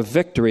stripped by the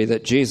victory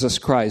that Jesus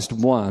Christ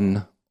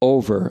won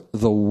over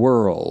the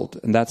world.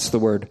 And that's the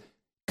word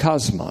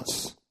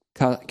cosmos,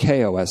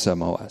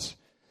 K-O-S-M-O-S.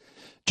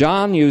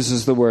 John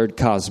uses the word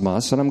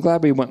cosmos, and I'm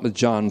glad we went with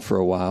John for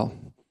a while,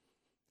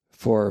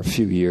 for a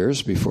few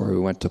years before we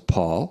went to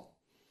Paul.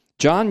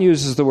 John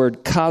uses the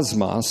word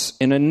cosmos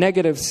in a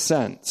negative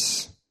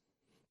sense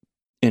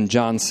in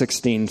John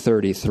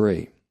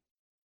 16:33.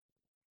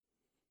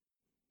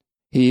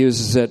 He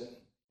uses it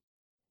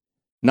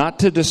not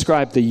to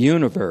describe the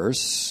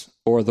universe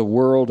or the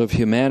world of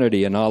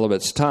humanity in all of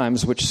its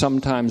times, which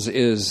sometimes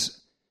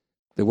is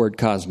the word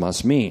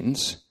cosmos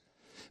means,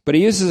 but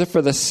he uses it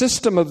for the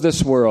system of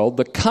this world,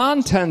 the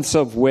contents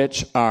of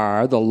which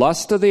are the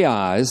lust of the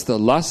eyes, the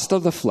lust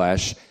of the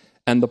flesh,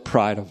 and the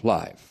pride of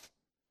life,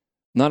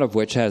 none of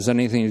which has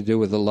anything to do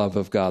with the love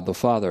of God the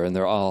Father, and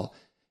they're all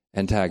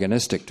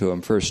antagonistic to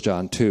him, 1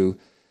 John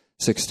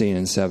 2:16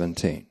 and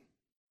 17.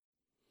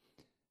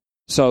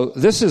 So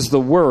this is the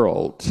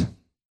world,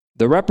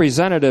 the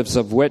representatives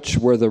of which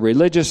were the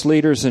religious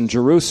leaders in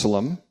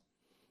Jerusalem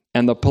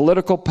and the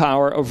political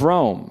power of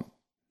Rome,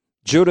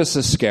 Judas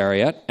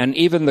Iscariot, and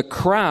even the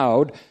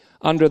crowd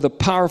under the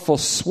powerful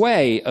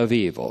sway of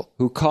evil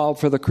who called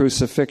for the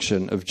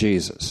crucifixion of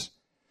Jesus.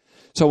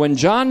 So when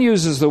John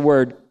uses the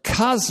word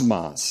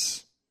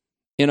cosmos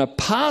in a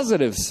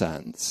positive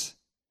sense,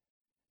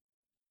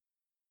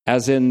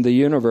 as in the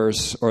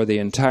universe or the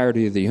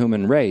entirety of the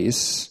human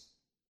race,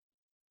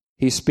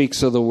 he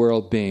speaks of the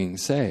world being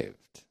saved.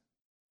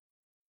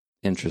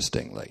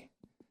 Interestingly,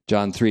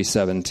 John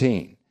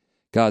 3:17.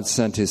 God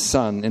sent his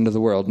Son into the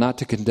world not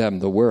to condemn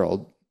the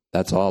world,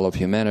 that's all of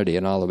humanity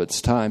and all of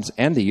its times,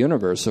 and the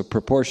universe of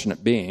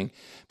proportionate being,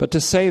 but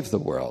to save the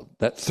world,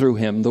 that through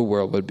him the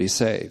world would be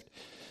saved.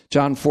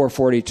 John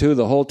 4:42,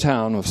 the whole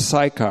town of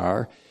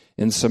Sychar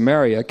in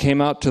Samaria came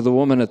out to the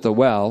woman at the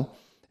well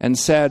and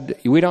said,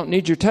 "We don't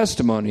need your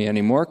testimony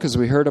anymore because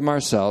we heard him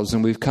ourselves,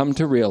 and we've come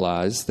to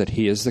realize that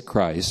he is the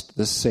Christ,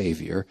 the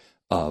Savior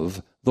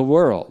of the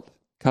world."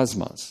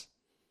 Cosmos.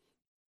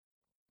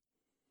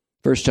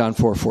 1 John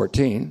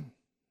 4:14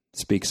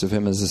 speaks of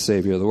him as the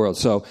Savior of the world.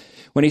 So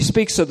when he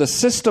speaks of the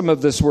system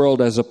of this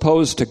world as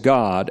opposed to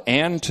God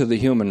and to the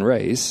human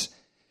race,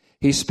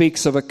 he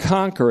speaks of a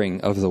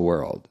conquering of the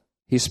world.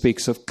 He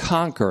speaks of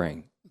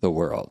conquering the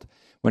world.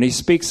 When he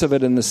speaks of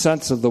it in the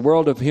sense of the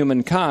world of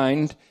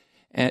humankind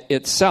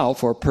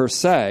itself, or per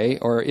se,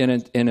 or in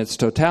its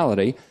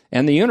totality,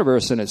 and the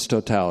universe in its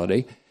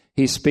totality,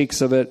 he speaks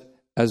of it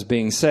as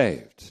being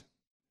saved.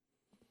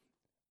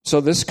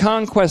 So this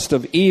conquest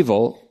of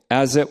evil,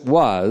 as it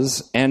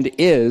was and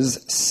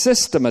is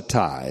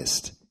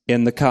systematized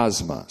in the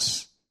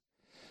cosmos,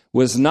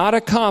 was not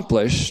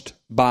accomplished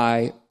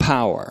by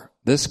power.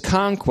 This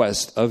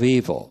conquest of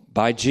evil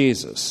by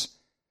Jesus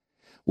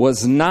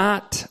was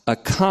not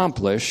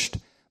accomplished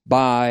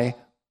by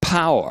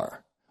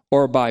power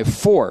or by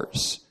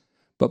force,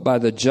 but by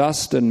the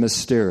just and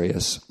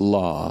mysterious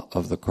law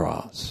of the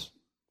cross.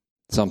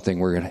 Something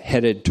we're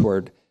headed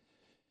toward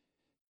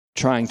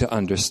trying to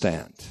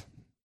understand.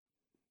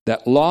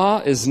 That law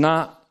is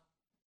not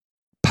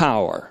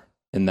power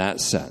in that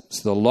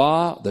sense. The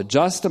law, the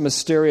just and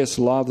mysterious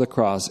law of the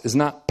cross, is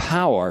not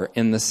power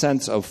in the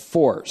sense of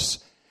force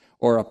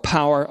or a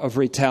power of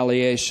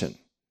retaliation.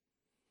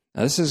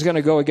 Now, this is going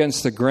to go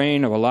against the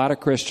grain of a lot of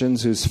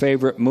Christians whose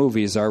favorite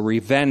movies are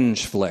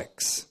revenge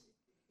flicks,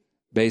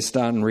 based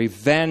on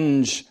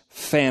revenge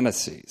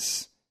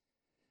fantasies,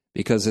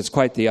 because it's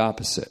quite the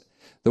opposite.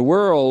 The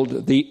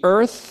world, the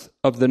earth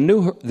of the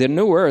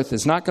new earth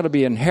is not going to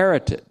be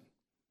inherited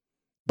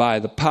by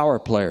the power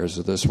players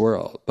of this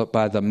world, but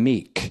by the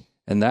meek,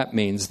 and that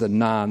means the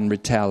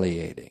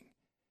non-retaliating,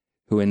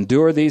 who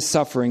endure these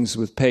sufferings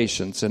with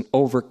patience and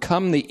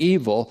overcome the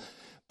evil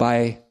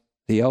by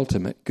the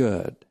ultimate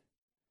good,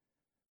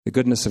 the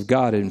goodness of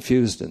God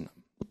infused in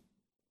them.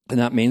 And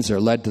that means they're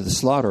led to the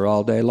slaughter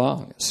all day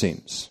long, it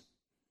seems.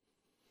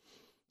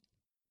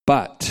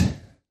 But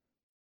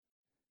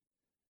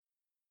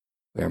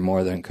we are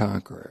more than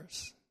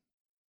conquerors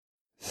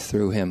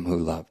through him who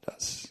loved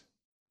us.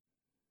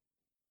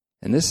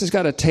 And this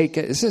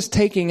is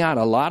taking out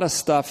a lot of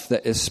stuff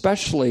that,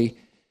 especially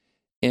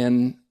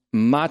in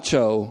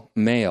macho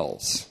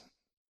males,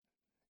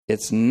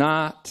 it's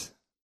not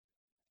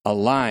a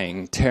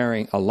lion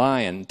tearing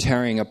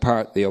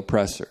apart the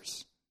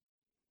oppressors.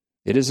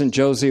 It isn't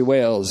Josie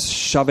Wales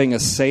shoving a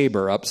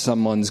saber up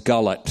someone's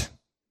gullet.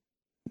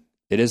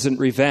 It isn't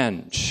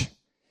revenge.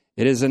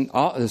 It isn't.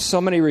 There's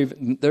so many.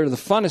 They're the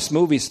funnest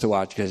movies to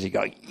watch because you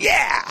go,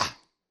 yeah,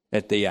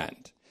 at the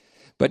end.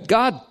 But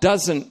God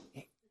doesn't,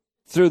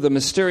 through the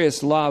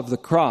mysterious law of the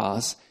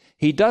cross,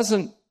 he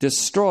doesn't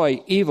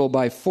destroy evil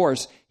by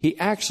force. He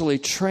actually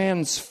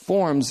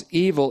transforms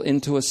evil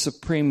into a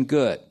supreme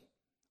good.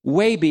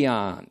 Way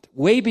beyond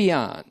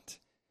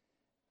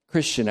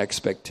Christian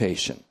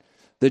expectation.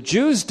 The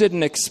Jews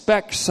didn't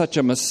expect such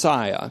a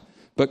Messiah,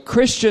 but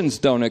Christians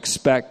don't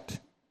expect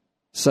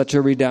such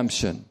a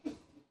redemption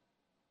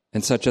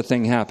and such a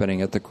thing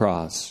happening at the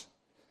cross.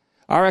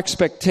 Our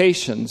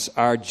expectations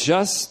are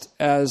just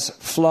as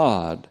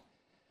flawed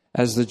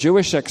as the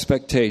Jewish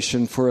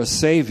expectation for a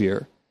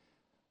Savior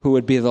who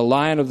would be the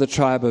Lion of the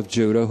tribe of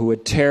Judah, who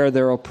would tear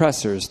their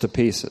oppressors to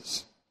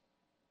pieces.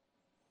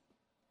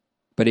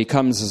 But he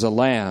comes as a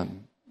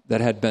lamb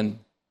that had been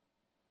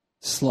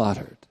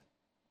slaughtered.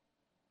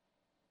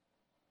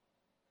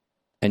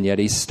 And yet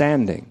he's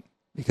standing,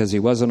 because he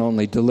wasn't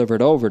only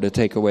delivered over to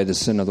take away the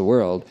sin of the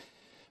world,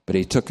 but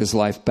he took his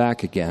life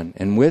back again.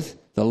 And with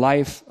the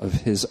life of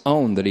his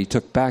own that he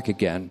took back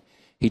again,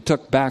 he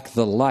took back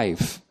the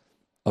life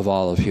of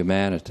all of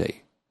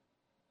humanity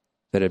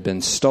that had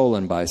been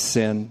stolen by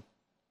sin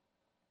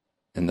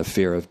and the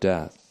fear of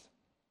death.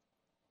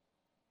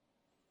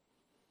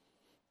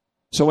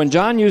 So when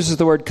John uses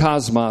the word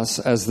cosmos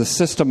as the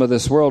system of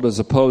this world as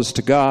opposed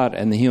to God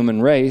and the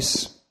human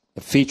race,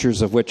 the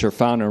features of which are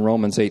found in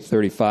Romans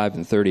 8:35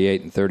 and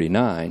 38 and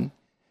 39,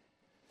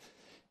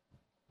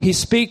 he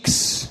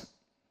speaks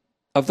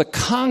of the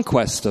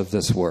conquest of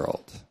this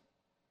world.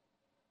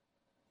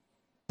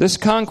 This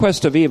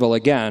conquest of evil,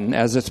 again,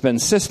 as it's been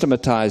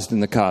systematized in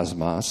the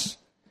cosmos,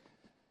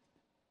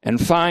 and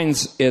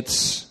finds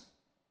its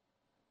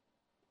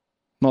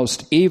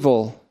most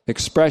evil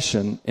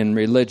expression in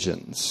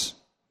religions,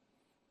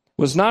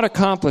 was not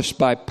accomplished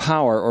by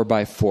power or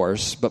by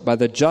force, but by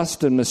the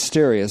just and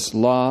mysterious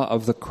law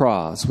of the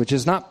cross, which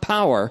is not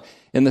power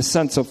in the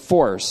sense of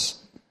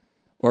force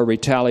or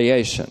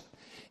retaliation.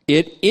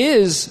 It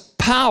is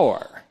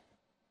power,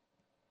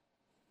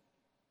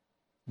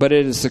 but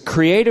it is the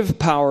creative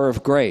power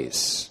of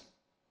grace.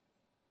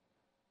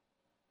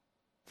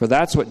 For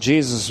that's what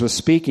Jesus was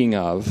speaking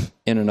of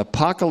in an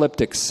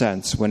apocalyptic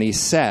sense when he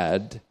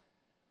said,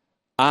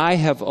 I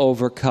have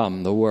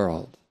overcome the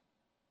world.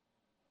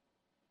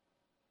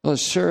 Well, it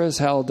sure as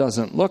hell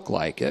doesn't look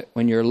like it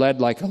when you're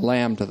led like a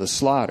lamb to the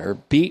slaughter,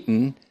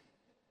 beaten,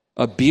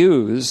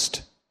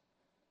 abused,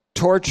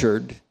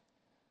 tortured,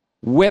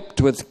 whipped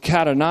with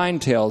cat o' nine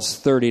tails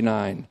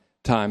 39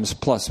 times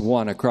plus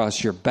one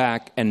across your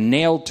back, and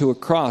nailed to a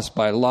cross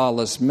by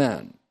lawless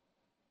men.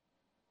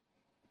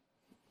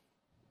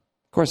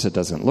 Of course, it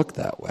doesn't look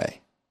that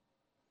way.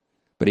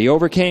 But he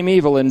overcame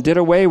evil and did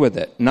away with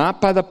it,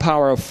 not by the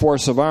power of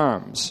force of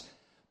arms,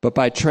 but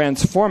by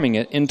transforming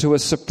it into a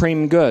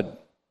supreme good.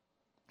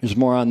 There's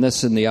more on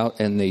this in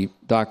the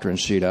doctrine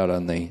sheet out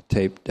on the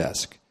tape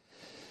desk.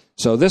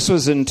 So this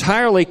was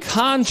entirely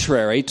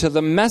contrary to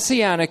the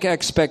messianic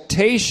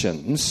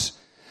expectations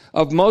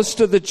of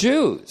most of the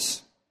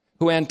Jews,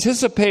 who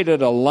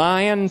anticipated a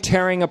lion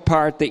tearing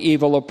apart the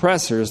evil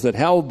oppressors that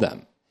held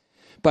them,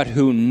 but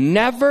who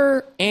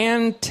never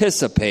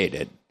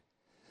anticipated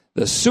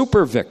the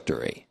super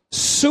victory,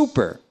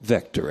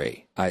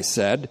 I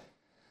said,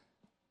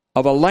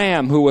 of a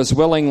lamb who was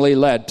willingly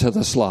led to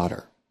the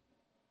slaughter.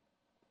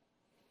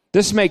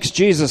 This makes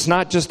Jesus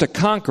not just a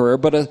conqueror,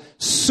 but a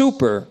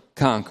super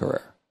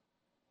conqueror.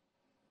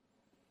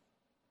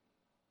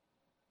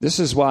 This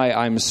is why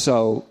I'm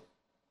so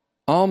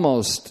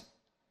almost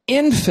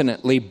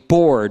infinitely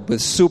bored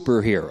with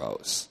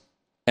superheroes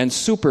and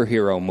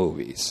superhero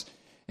movies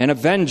and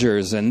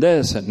Avengers and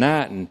this and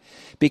that, and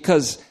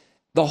because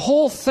the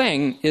whole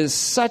thing is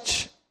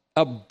such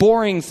a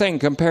boring thing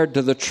compared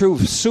to the true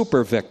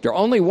super victor.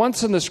 Only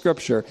once in the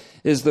scripture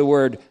is the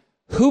word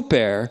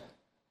huper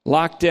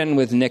locked in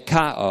with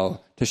nikao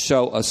to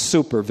show a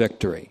super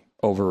victory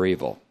over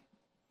evil.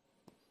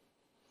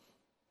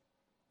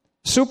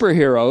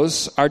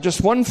 Superheroes are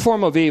just one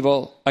form of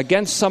evil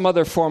against some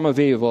other form of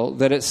evil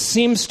that it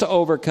seems to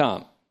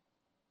overcome,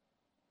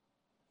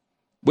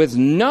 with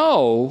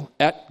no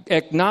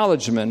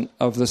acknowledgement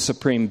of the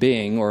supreme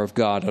being or of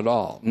God at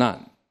all.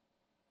 None.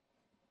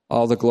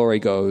 All the glory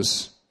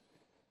goes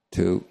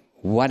to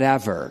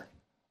whatever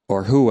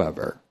or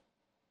whoever.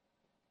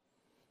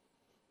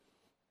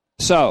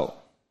 So,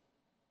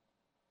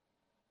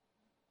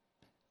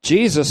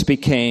 Jesus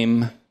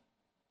became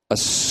a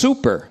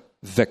super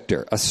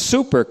victor, a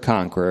super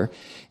conqueror,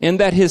 in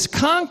that his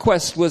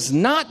conquest was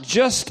not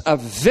just a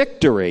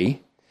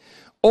victory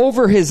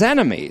over his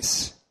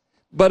enemies,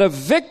 but a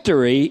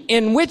victory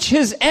in which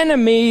his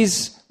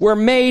enemies were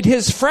made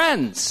his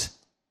friends.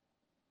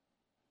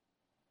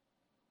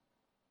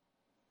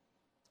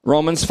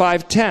 Romans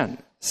 5:10,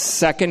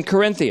 2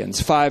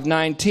 Corinthians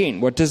 5:19.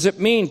 What does it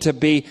mean to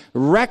be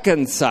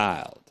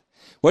reconciled?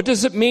 What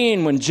does it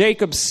mean when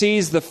Jacob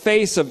sees the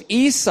face of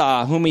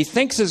Esau, whom he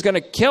thinks is going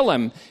to kill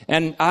him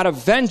and out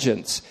of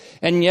vengeance,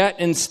 and yet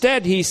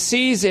instead he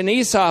sees in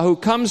Esau, who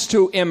comes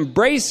to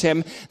embrace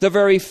him, the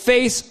very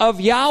face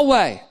of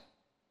Yahweh?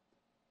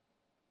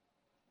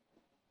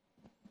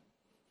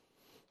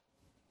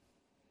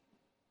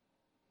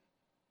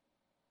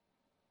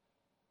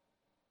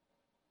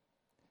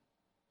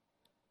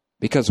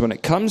 Because when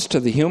it comes to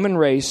the human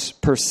race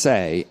per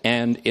se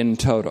and in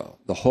toto,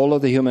 the whole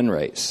of the human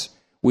race,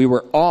 we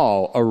were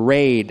all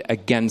arrayed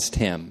against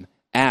him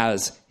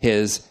as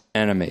his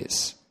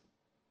enemies.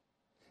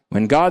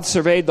 When God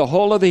surveyed the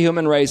whole of the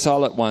human race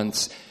all at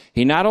once,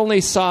 he not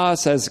only saw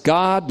us as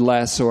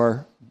godless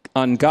or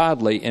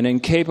ungodly and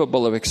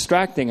incapable of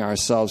extracting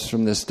ourselves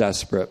from this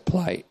desperate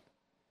plight,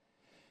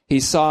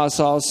 he saw us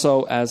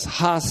also as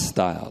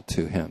hostile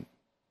to him,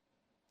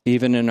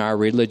 even in our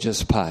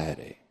religious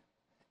piety.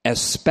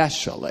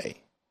 Especially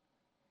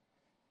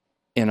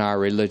in our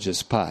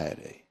religious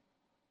piety.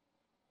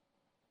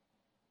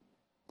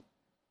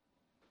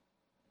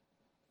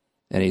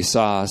 And he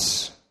saw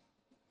us.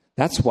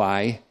 That's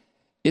why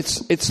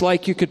it's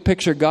like you could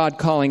picture God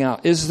calling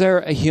out, is there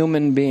a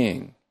human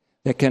being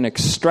that can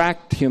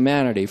extract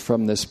humanity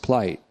from this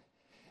plight?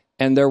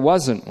 And there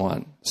wasn't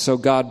one, so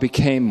God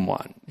became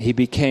one. He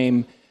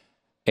became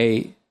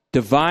a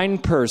divine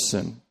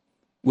person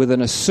with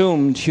an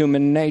assumed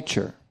human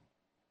nature,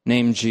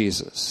 named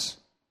Jesus,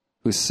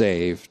 who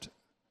saved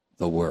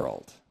the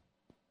world.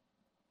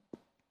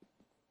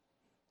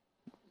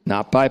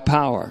 Not by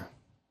power,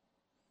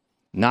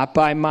 not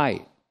by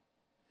might,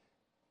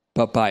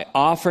 but by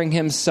offering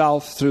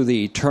himself through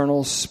the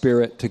eternal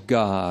Spirit to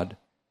God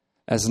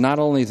as not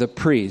only the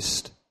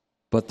priest,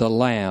 but the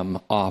lamb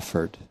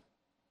offered.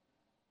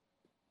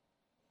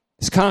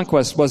 His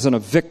conquest wasn't a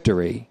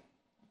victory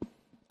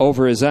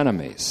over his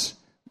enemies,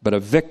 but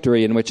a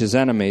victory in which his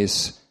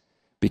enemies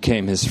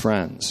became his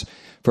friends.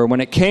 For when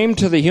it came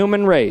to the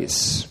human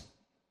race,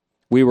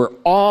 we were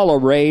all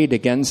arrayed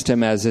against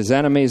him as his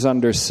enemies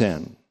under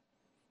sin.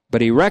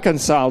 But he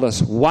reconciled us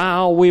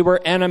while we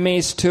were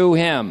enemies to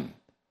him.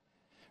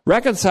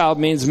 Reconciled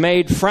means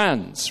made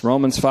friends,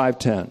 Romans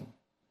 5:10.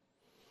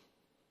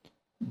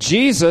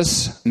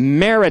 Jesus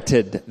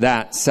merited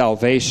that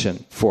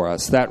salvation for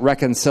us, that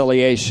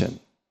reconciliation.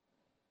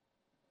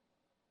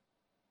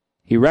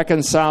 He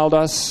reconciled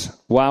us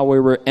while we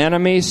were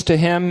enemies to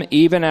him,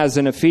 even as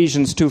in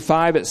Ephesians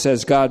 2:5 it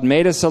says, God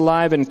made us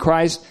alive in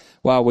Christ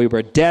while we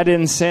were dead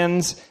in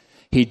sins.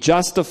 He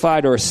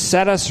justified or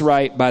set us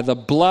right by the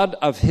blood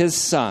of his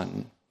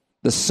Son,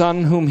 the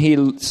Son whom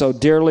he so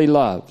dearly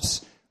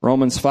loves.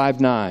 Romans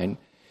 5:9,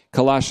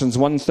 Colossians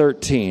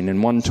 1:13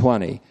 and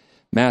 1:20,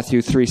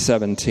 Matthew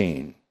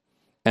 3:17.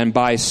 And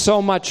by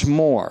so much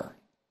more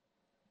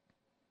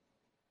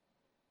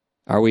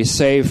are we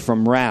saved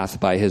from wrath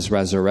by his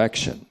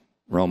resurrection?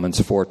 Romans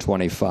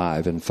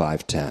 4:25 and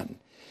 5:10.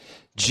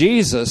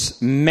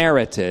 Jesus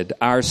merited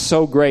our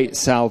so great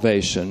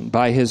salvation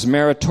by his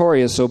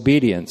meritorious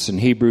obedience in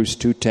Hebrews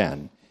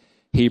 2:10,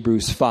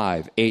 Hebrews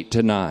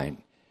 5:8-9,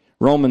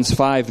 Romans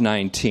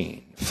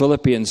 5:19,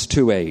 Philippians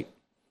 2:8.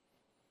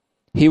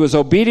 He was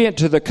obedient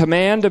to the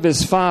command of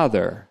his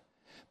Father,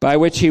 by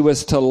which he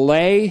was to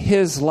lay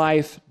his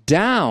life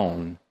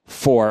down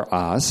for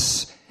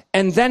us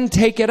and then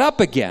take it up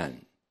again.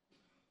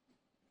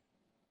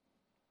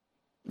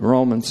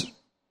 Romans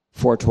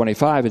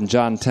 4:25 and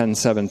John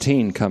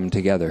 10:17 come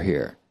together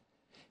here.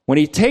 When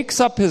he takes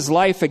up his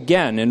life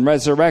again in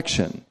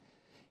resurrection,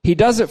 he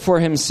does it for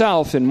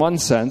himself in one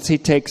sense.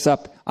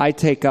 I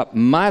take up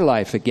my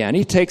life again.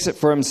 He takes it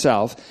for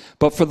himself,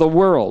 but for the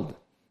world.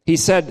 He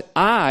said,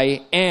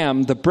 I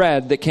am the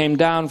bread that came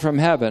down from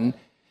heaven.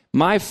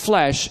 My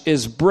flesh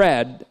is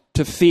bread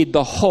to feed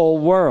the whole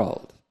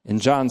world, in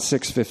John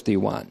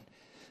 6:51.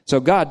 So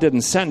God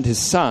didn't send his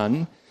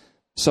Son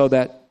so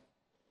that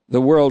the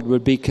world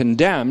would be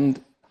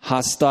condemned,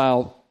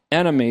 hostile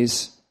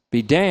enemies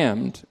be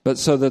damned, but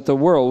so that the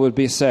world would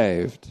be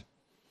saved.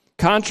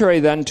 Contrary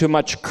then to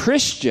much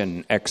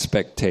Christian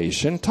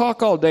expectation,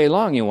 talk all day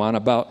long you want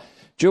about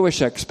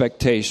Jewish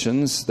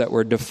expectations that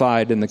were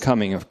defied in the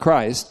coming of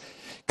Christ.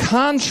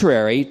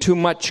 Contrary to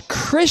much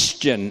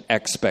Christian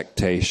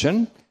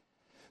expectation,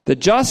 the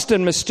just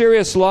and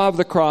mysterious law of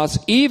the cross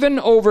even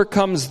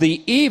overcomes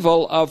the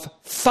evil of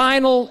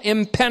final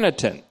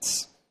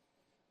impenitence.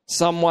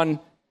 Someone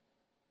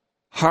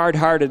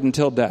hard-hearted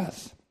until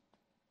death.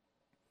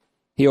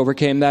 He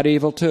overcame that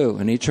evil too,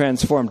 and he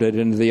transformed it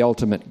into the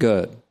ultimate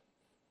good.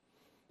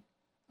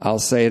 I'll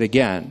say it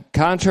again.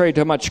 Contrary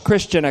to much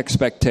Christian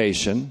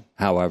expectation,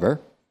 however,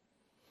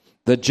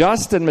 The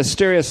just and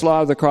mysterious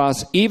law of the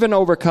cross even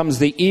overcomes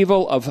the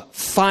evil of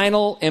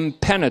final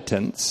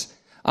impenitence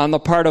on the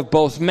part of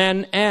both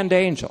men and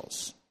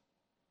angels.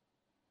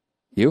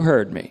 You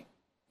heard me.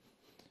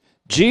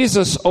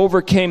 Jesus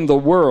overcame the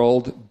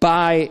world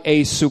by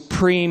a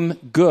supreme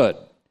good.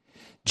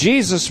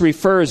 Jesus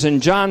refers in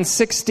John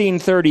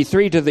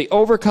 16:33 to the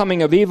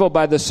overcoming of evil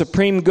by the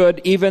supreme good,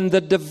 even the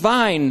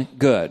divine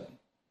good.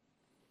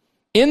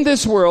 In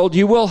this world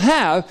you will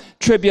have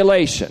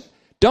tribulation.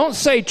 Don't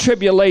say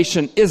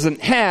tribulation isn't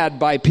had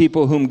by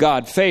people whom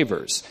God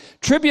favors.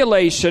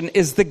 Tribulation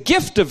is the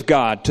gift of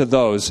God to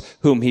those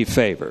whom he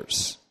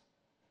favors.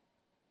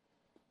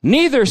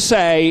 Neither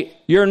say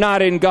you're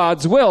not in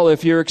God's will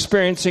if you're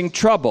experiencing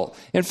trouble.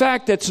 In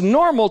fact, it's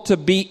normal to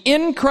be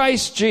in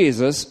Christ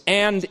Jesus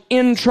and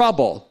in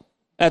trouble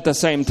at the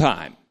same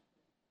time.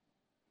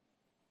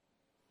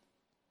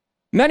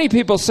 Many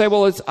people say,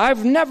 well,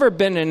 I've never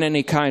been in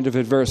any kind of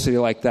adversity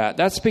like that.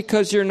 That's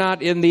because you're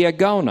not in the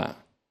agona.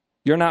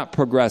 You're not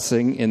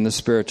progressing in the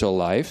spiritual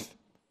life.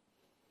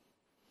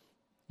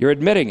 You're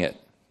admitting it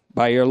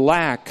by your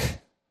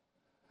lack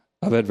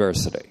of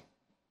adversity.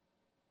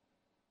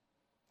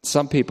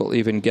 Some people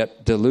even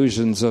get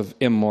delusions of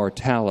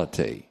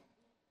immortality.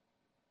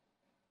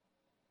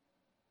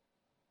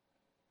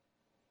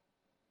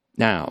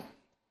 Now,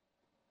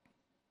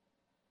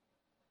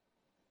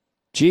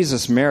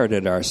 Jesus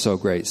merited our so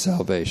great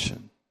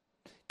salvation.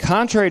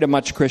 Contrary to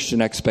much Christian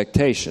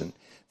expectation,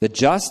 the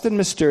just and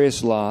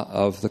mysterious law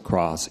of the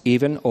cross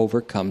even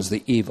overcomes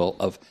the evil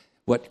of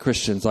what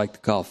Christians like to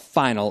call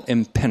final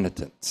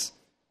impenitence.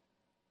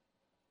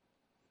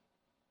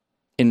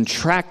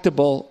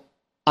 Intractable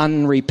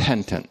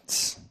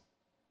unrepentance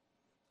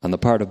on the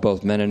part of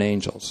both men and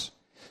angels.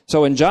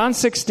 So in John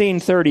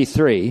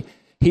 16:33,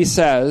 he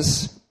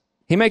says,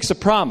 he makes a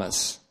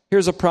promise.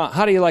 Here's a promise.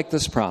 How do you like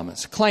this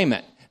promise? Claim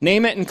it.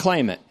 Name it and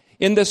claim it.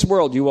 In this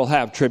world you will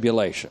have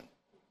tribulation.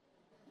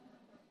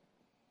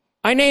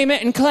 I name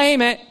it and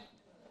claim it.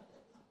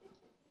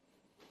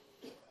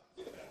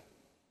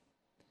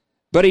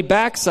 But he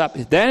backs up.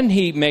 Then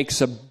he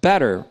makes a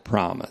better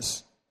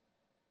promise.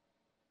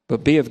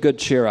 But be of good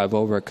cheer, I've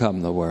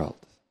overcome the world.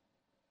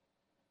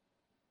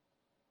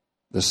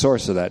 The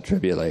source of that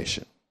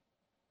tribulation.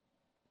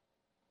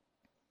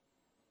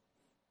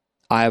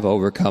 I have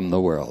overcome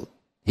the world.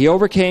 He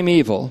overcame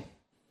evil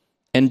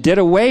and did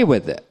away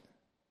with it.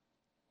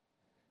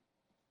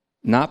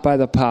 Not by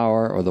the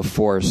power or the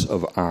force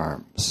of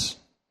arms,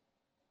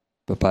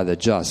 but by the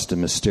just and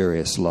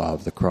mysterious law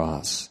of the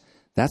cross.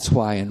 That's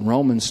why in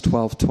Romans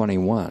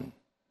 12:21,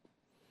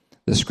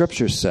 the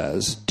scripture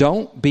says,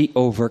 don't be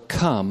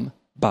overcome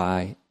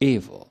by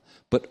evil,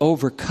 but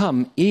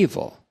overcome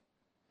evil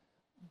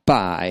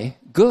by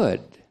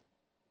good,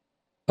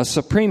 a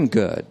supreme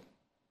good,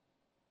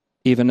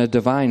 even a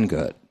divine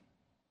good.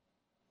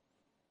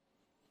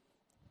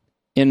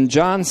 In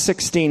John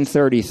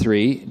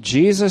 16:33,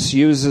 Jesus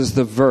uses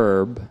the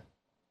verb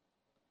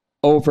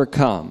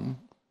overcome.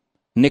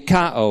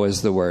 Nikao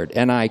is the word,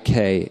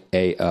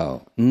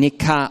 Nikao.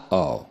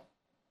 Nikao.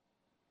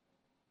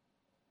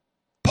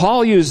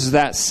 Paul uses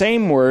that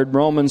same word,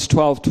 Romans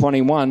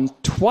 12:21,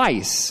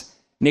 twice.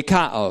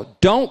 Nikao.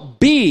 Don't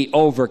be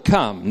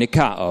overcome,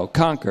 Nikao,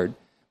 conquered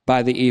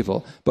by the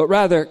evil, but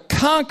rather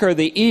conquer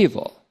the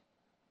evil.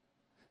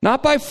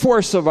 Not by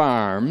force of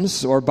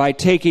arms or by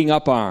taking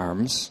up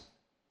arms,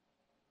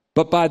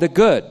 but by the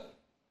good.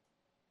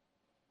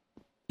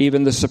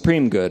 Even the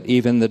supreme good,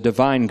 even the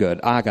divine good,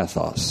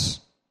 agathos,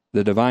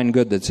 the divine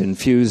good that's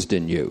infused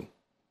in you.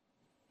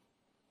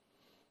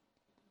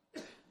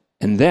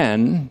 And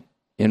then,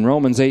 in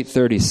Romans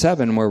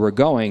 8:37, where we're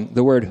going,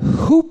 the word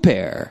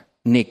huper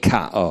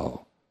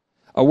nikao,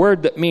 a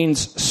word that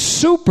means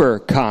super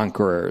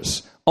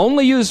conquerors,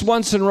 only used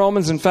once in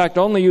Romans, in fact,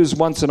 only used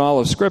once in all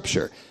of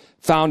Scripture,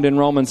 found in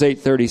Romans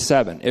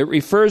 8:37. It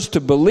refers to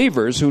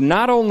believers who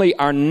not only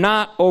are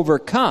not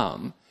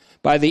overcome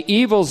by the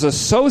evils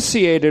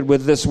associated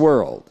with this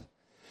world,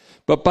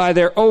 but by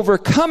their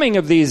overcoming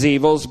of these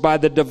evils by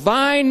the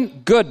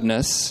divine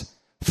goodness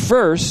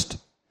first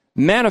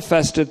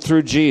manifested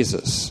through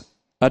Jesus,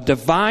 a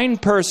divine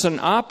person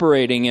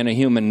operating in a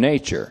human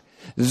nature,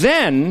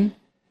 then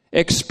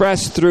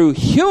expressed through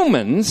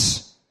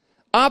humans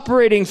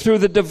operating through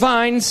the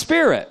divine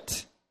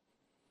Spirit.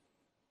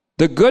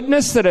 The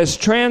goodness that has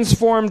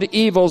transformed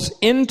evils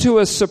into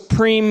a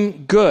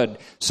supreme good.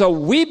 So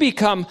we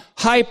become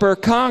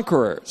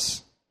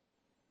hyper-conquerors.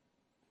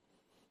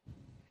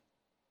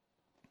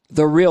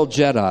 The real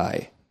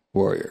Jedi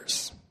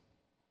warriors.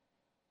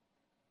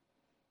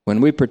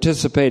 When we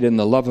participate in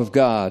the love of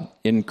God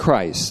in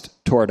Christ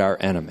toward our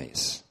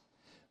enemies.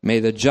 May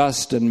the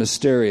just and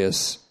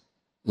mysterious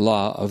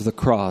law of the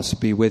cross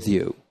be with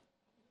you.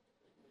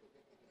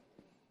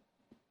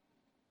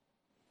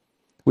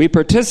 We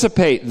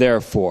participate,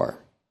 therefore,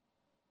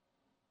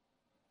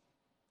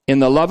 in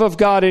the love of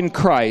God in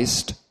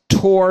Christ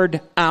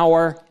toward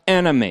our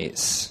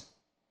enemies.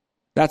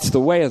 That's the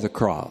way of the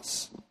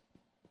cross.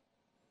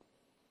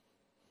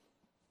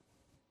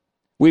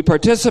 We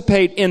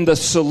participate in the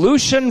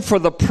solution for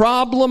the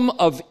problem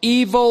of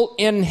evil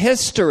in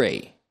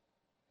history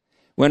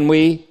when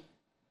we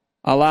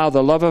allow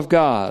the love of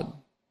God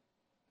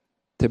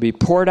to be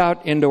poured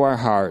out into our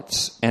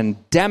hearts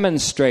and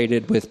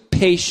demonstrated with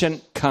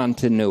patient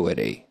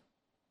continuity.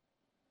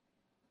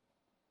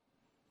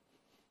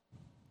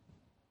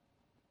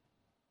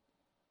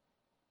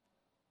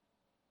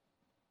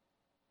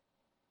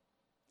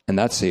 And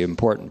that's the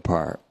important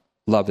part.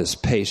 Love is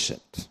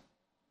patient.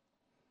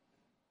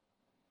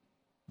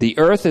 The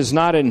earth is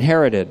not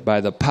inherited by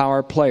the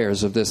power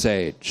players of this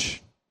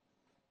age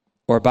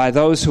or by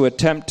those who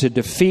attempt to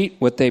defeat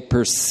what they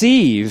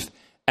perceive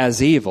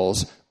as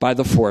evils by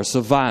the force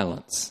of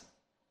violence.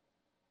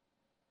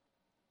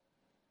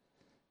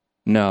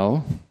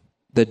 No,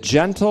 the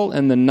gentle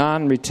and the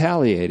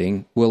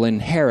non-retaliating will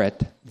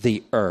inherit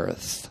the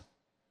earth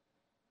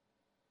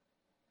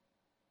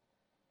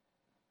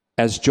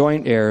as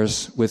joint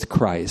heirs with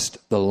Christ,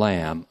 the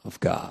Lamb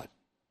of God.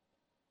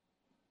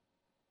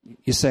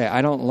 You say,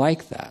 I don't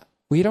like that.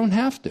 Well, you don't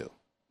have to.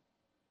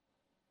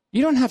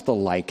 You don't have to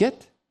like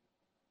it.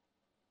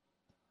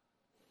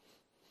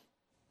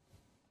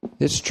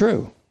 It's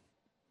true.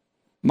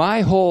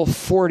 My whole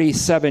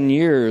 47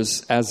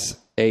 years as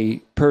a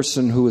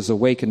person who is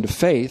awakened to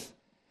faith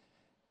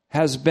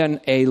has been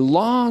a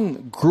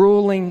long,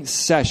 grueling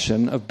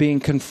session of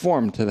being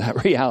conformed to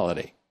that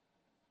reality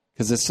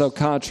because it's so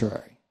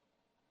contrary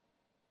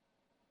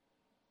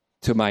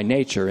to my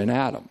nature in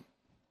Adam.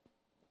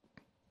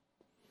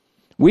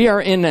 We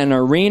are in an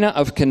arena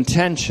of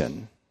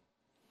contention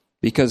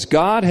because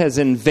God has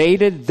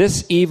invaded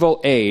this evil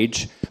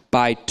age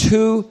by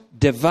two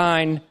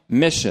divine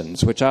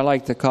missions, which I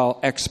like to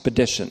call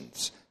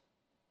expeditions.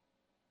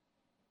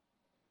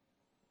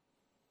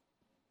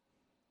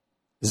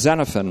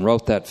 Xenophon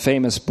wrote that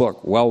famous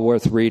book, well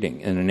worth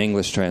reading in an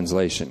English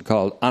translation,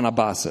 called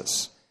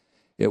Anabasis.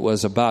 It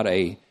was about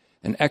an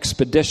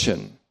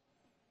expedition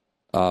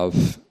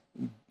of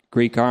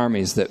Greek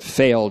armies that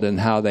failed in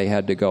how they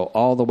had to go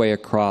all the way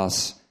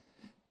across,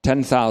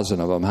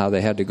 10,000 of them, how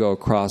they had to go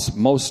across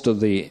most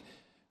of the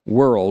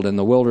world, in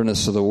the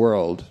wilderness of the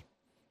world,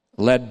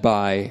 led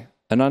by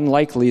an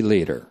unlikely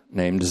leader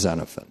named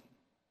Xenophon.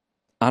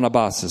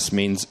 Anabasis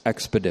means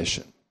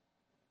expedition.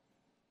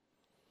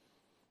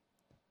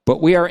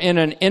 But we are in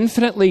an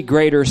infinitely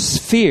greater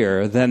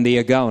sphere than the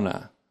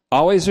agona.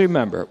 Always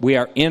remember, we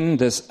are in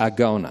this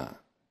agona.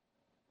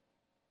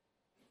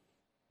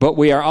 But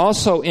we are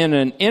also in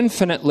an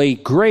infinitely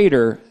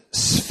greater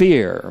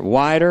sphere,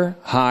 wider,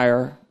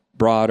 higher,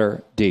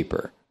 broader,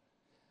 deeper,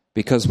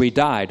 because we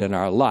died and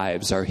our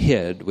lives are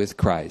hid with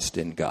Christ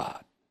in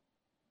God.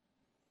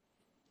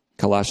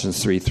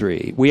 Colossians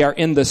 3:3. We are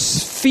in the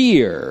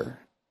sphere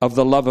of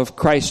the love of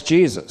Christ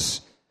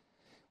Jesus,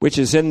 which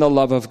is in the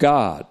love of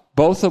God,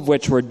 both of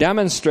which were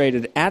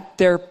demonstrated at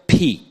their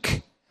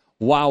peak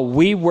while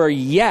we were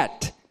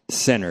yet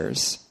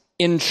sinners,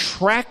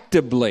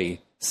 intractably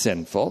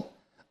sinful,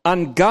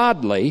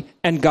 ungodly,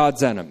 and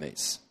God's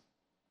enemies.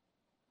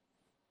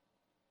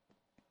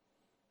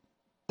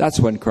 That's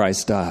when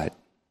Christ died.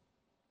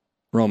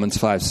 Romans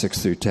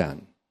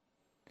 5:6-10.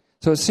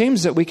 So it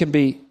seems that we can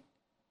be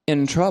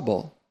in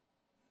trouble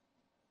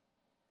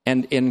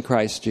and in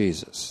Christ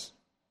Jesus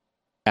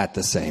at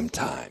the same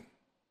time.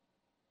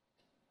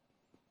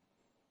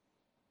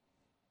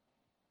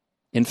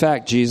 In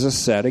fact, Jesus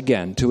said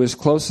again to his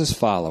closest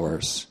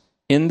followers,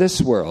 in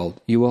this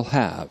world you will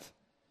have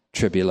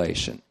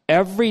tribulation.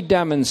 Every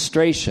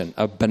demonstration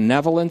of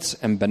benevolence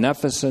and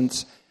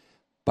beneficence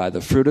by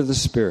the fruit of the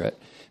Spirit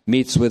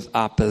meets with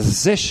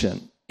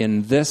opposition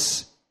in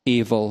this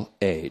evil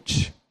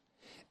age.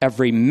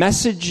 Every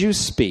message you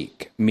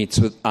speak meets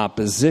with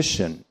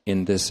opposition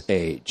in this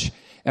age.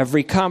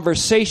 Every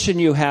conversation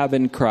you have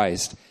in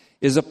Christ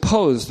is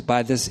opposed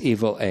by this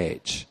evil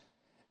age.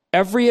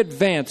 Every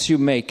advance you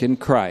make in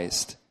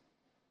Christ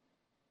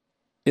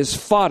is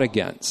fought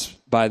against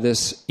by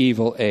this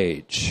evil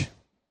age.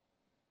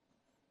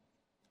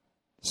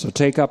 So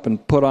take up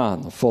and put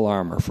on the full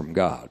armor from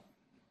God.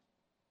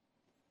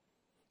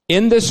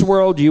 In this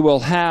world you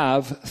will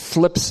have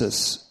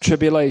thlipsis,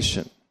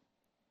 tribulation.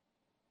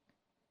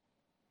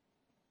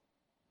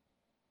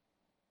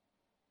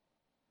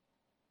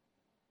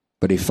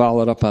 But he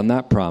followed up on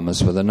that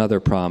promise with another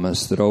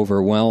promise that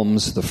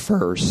overwhelms the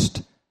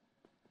first.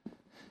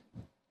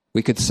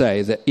 We could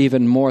say that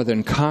even more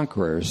than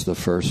conquerors, the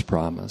first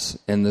promise.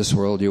 In this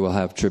world you will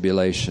have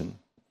tribulation.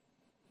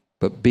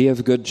 But be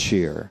of good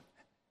cheer.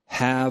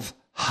 Have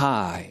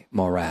high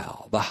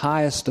morale, the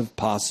highest of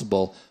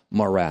possible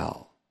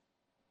morale,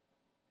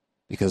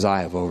 because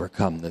I have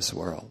overcome this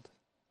world.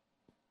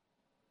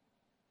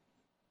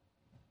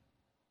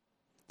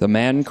 The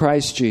man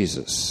Christ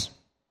Jesus,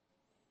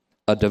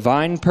 a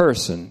divine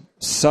person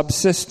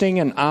subsisting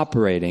and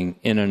operating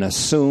in an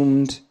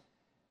assumed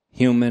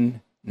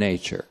human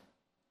nature,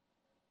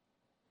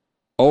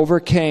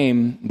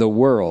 overcame the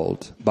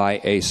world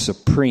by a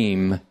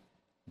supreme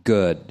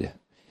good.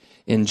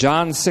 In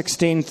John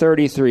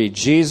 16:33,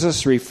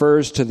 Jesus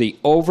refers to the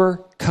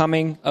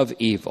overcoming of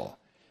evil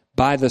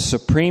by the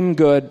supreme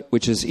good,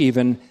 which is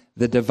even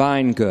the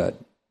divine good.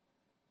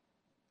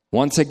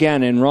 Once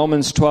again, in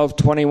Romans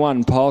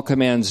 12:21, Paul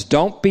commands,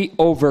 don't be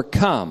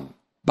overcome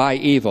by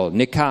evil,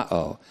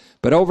 nikao,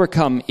 but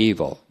overcome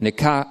evil,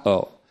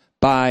 nikao,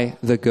 by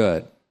the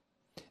good.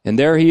 And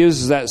there he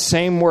uses that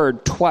same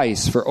word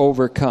twice for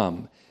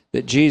overcome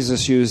that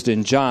Jesus used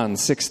in John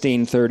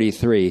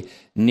 16:33,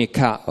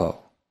 nikao.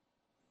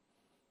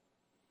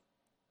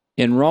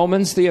 In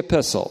Romans, the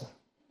epistle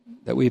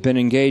that we've been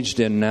engaged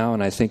in now,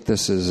 and I think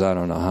this is, I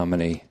don't know how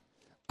many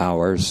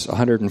hours,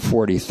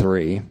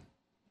 143,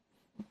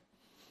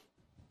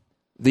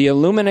 the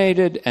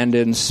illuminated and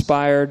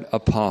inspired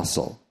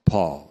apostle,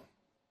 Paul,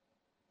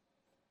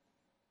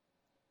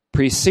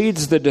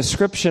 precedes the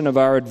description of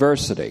our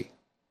adversity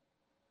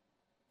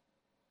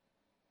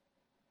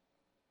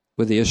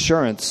with the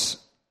assurance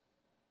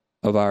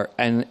of our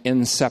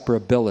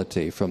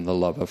inseparability from the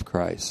love of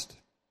Christ.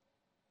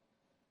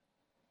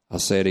 I'll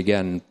say it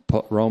again,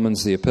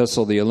 Romans, the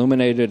epistle, the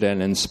illuminated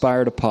and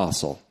inspired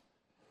apostle.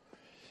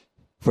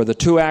 For the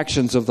two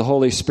actions of the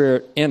Holy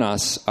Spirit in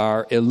us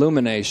are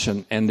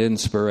illumination and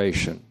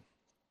inspiration.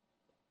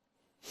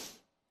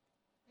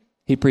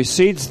 He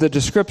precedes the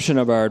description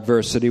of our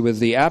adversity with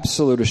the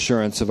absolute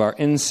assurance of our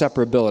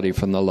inseparability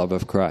from the love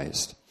of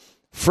Christ.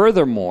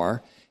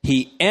 Furthermore,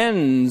 he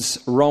ends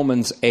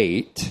Romans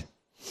 8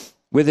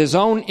 with his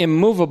own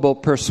immovable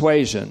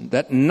persuasion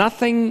that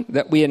nothing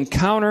that we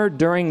encounter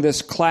during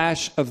this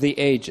clash of the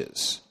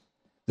ages,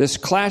 this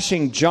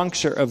clashing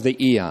juncture of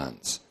the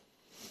eons,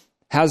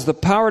 has the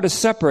power to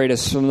separate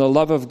us from the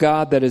love of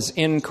God that is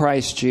in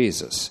Christ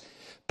Jesus.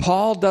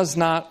 Paul does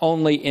not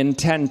only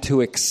intend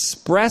to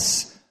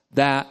express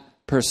that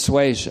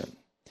persuasion,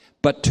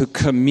 but to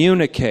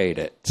communicate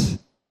it,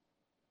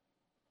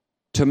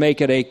 to make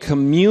it a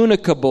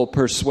communicable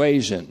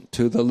persuasion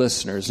to the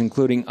listeners,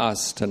 including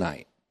us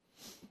tonight.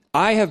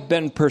 I have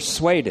been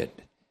persuaded,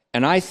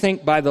 and I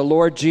think by the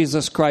Lord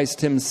Jesus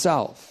Christ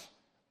himself,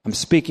 I'm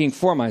speaking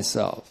for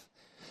myself,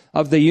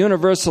 of the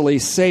universally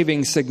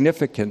saving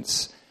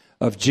significance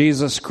of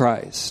Jesus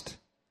Christ,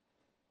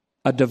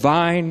 a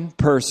divine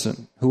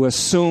person who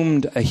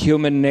assumed a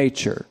human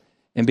nature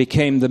and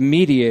became the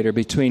mediator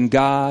between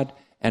God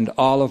and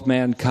all of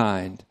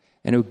mankind,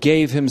 and who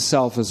gave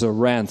himself as a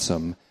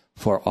ransom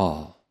for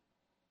all.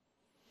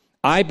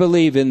 I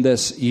believe in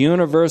this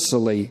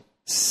universally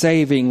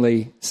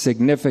savingly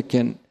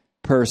significant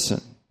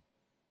person,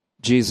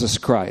 Jesus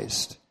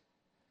Christ,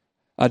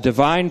 a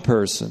divine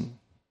person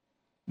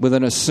with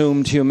an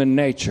assumed human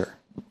nature.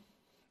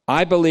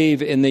 I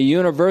believe in the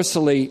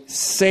universally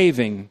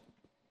saving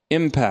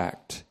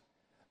impact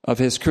of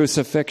his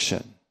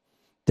crucifixion,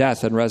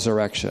 death, and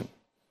resurrection.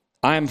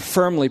 I am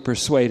firmly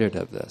persuaded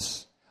of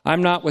this.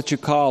 I'm not what you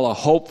call a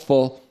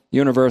hopeful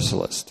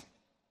universalist.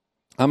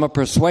 I'm a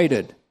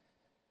persuaded,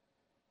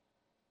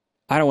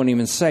 I don't want to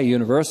even say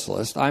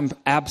universalist. I'm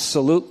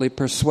absolutely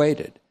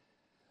persuaded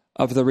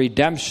of the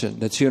redemption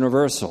that's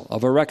universal,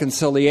 of a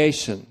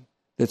reconciliation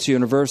that's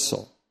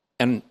universal,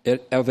 and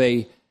of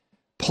a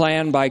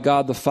plan by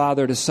God the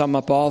Father to sum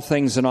up all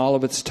things in all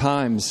of its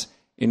times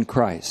in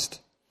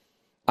Christ.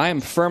 I am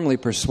firmly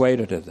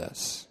persuaded of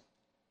this.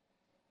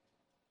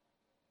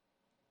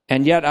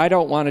 And yet I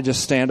don't want to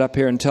just stand up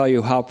here and tell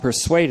you how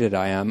persuaded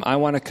I am. I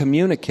want to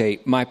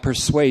communicate my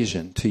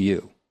persuasion to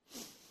you.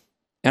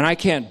 And I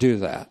can't do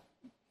that.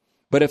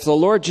 But if the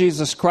Lord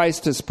Jesus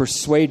Christ has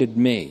persuaded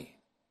me,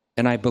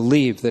 and I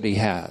believe that he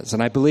has,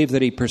 and I believe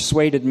that he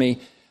persuaded me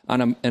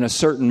in a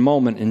certain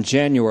moment in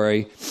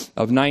January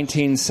of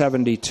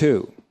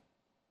 1972,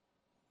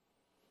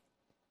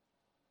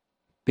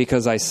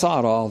 because I saw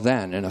it all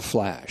then in a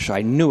flash.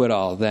 I knew it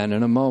all then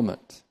in a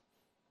moment.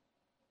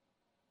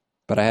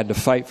 But I had to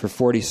fight for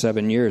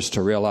 47 years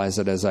to realize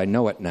it as I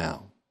know it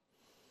now.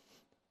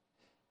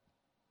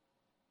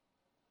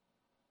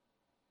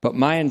 But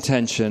my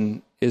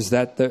intention is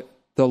that the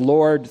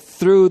Lord,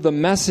 through the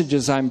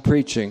messages I'm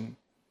preaching,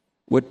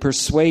 would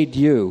persuade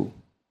you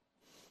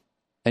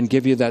and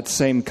give you that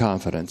same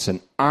confidence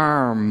and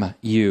arm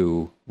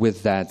you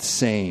with that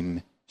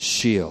same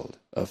shield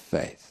of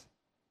faith.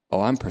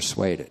 Oh, I'm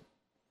persuaded.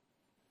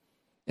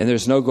 And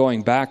there's no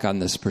going back on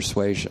this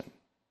persuasion.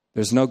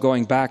 There's no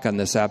going back on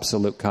this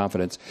absolute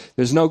confidence.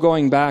 There's no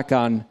going back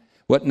on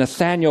what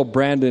Nathaniel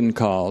Branden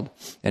called,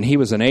 and he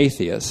was an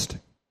atheist,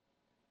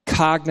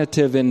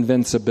 cognitive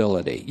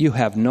invincibility. You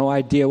have no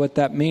idea what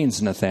that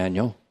means,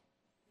 Nathaniel.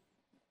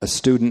 A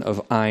student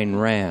of Ayn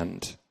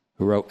Rand,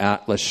 who wrote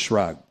Atlas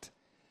Shrugged,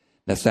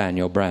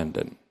 Nathaniel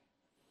Branden.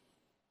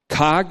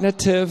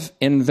 Cognitive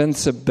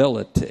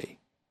invincibility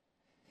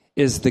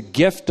is the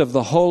gift of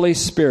the Holy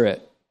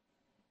Spirit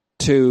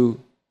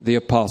to the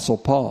Apostle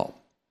Paul.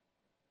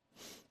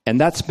 And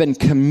that's been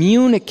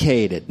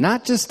communicated,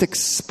 not just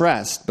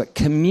expressed, but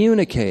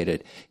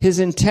communicated. His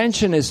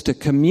intention is to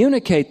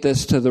communicate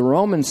this to the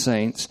Roman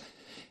saints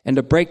and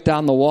to break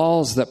down the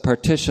walls that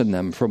partition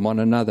them from one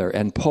another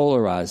and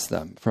polarize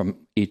them from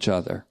each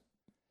other.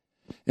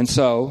 And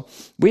so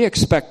we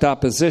expect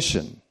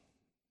opposition.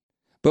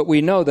 But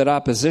we know that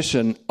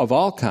opposition of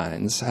all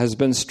kinds has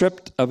been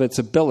stripped of its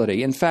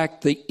ability. In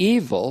fact, the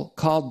evil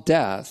called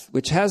death,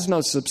 which has no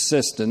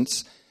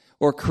subsistence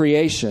or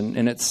creation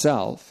in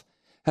itself,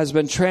 has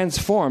been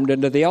transformed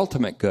into the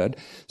ultimate good.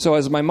 So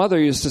as my mother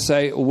used to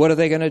say, what are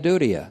they going to do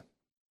to you?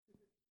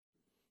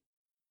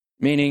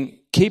 Meaning,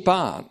 keep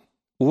on.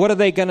 What are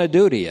they going to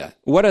do to you?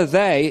 What are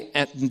they?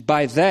 And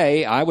by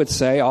they, I would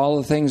say all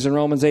the things in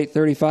Romans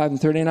 8:35 and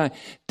 39.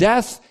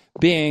 Death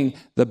being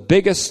the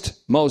biggest,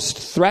 most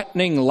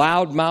threatening,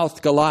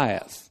 loudmouth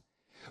Goliath.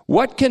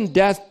 What can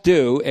death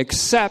do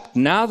except,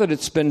 now that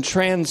it's been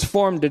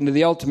transformed into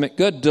the ultimate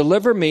good,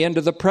 deliver me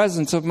into the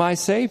presence of my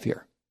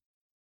Savior?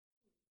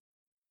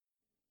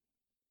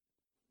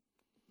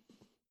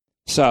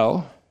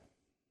 So,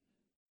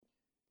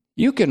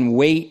 you can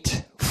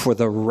wait for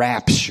the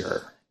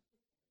rapture.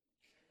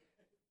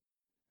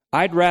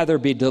 I'd rather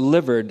be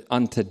delivered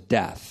unto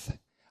death.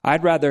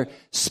 I'd rather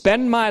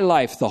spend my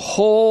life, the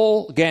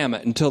whole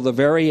gamut, until the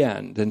very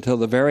end, until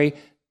the very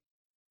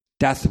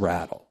death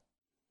rattle,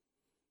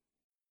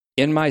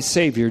 in my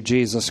Savior,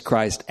 Jesus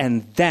Christ,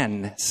 and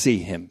then see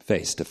him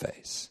face to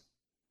face.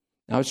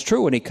 Now, it's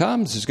true, when he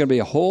comes, there's going to be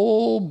a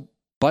whole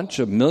bunch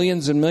of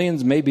millions and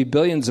millions, maybe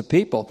billions of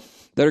people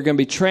that are going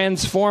to be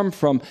transformed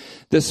from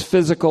this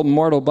physical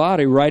mortal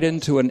body right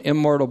into an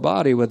immortal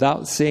body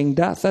without seeing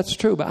death. That's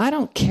true, but I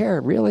don't care,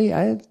 really.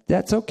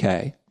 That's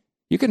okay.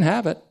 You can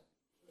have it.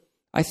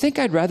 I think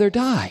I'd rather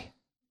die.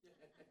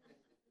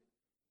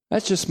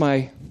 That's just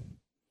I'm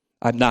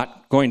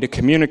not going to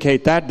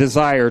communicate that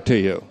desire to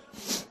you.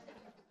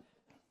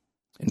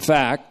 In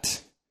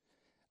fact,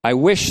 I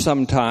wish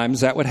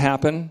sometimes that would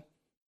happen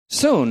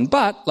soon,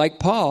 but like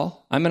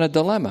Paul, I'm in a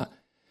dilemma.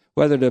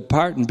 Whether to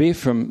depart and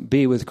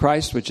be with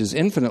Christ, which is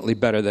infinitely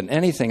better than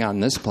anything on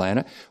this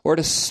planet, or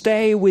to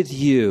stay with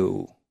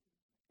you.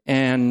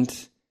 And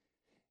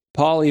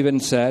Paul even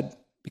said,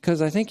 because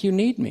I think you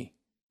need me.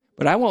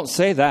 But I won't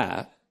say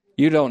that.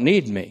 You don't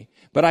need me.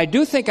 But I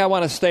do think I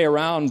want to stay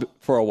around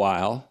for a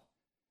while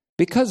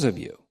because of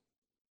you.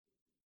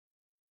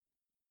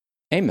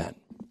 Amen.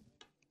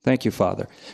 Thank you, Father.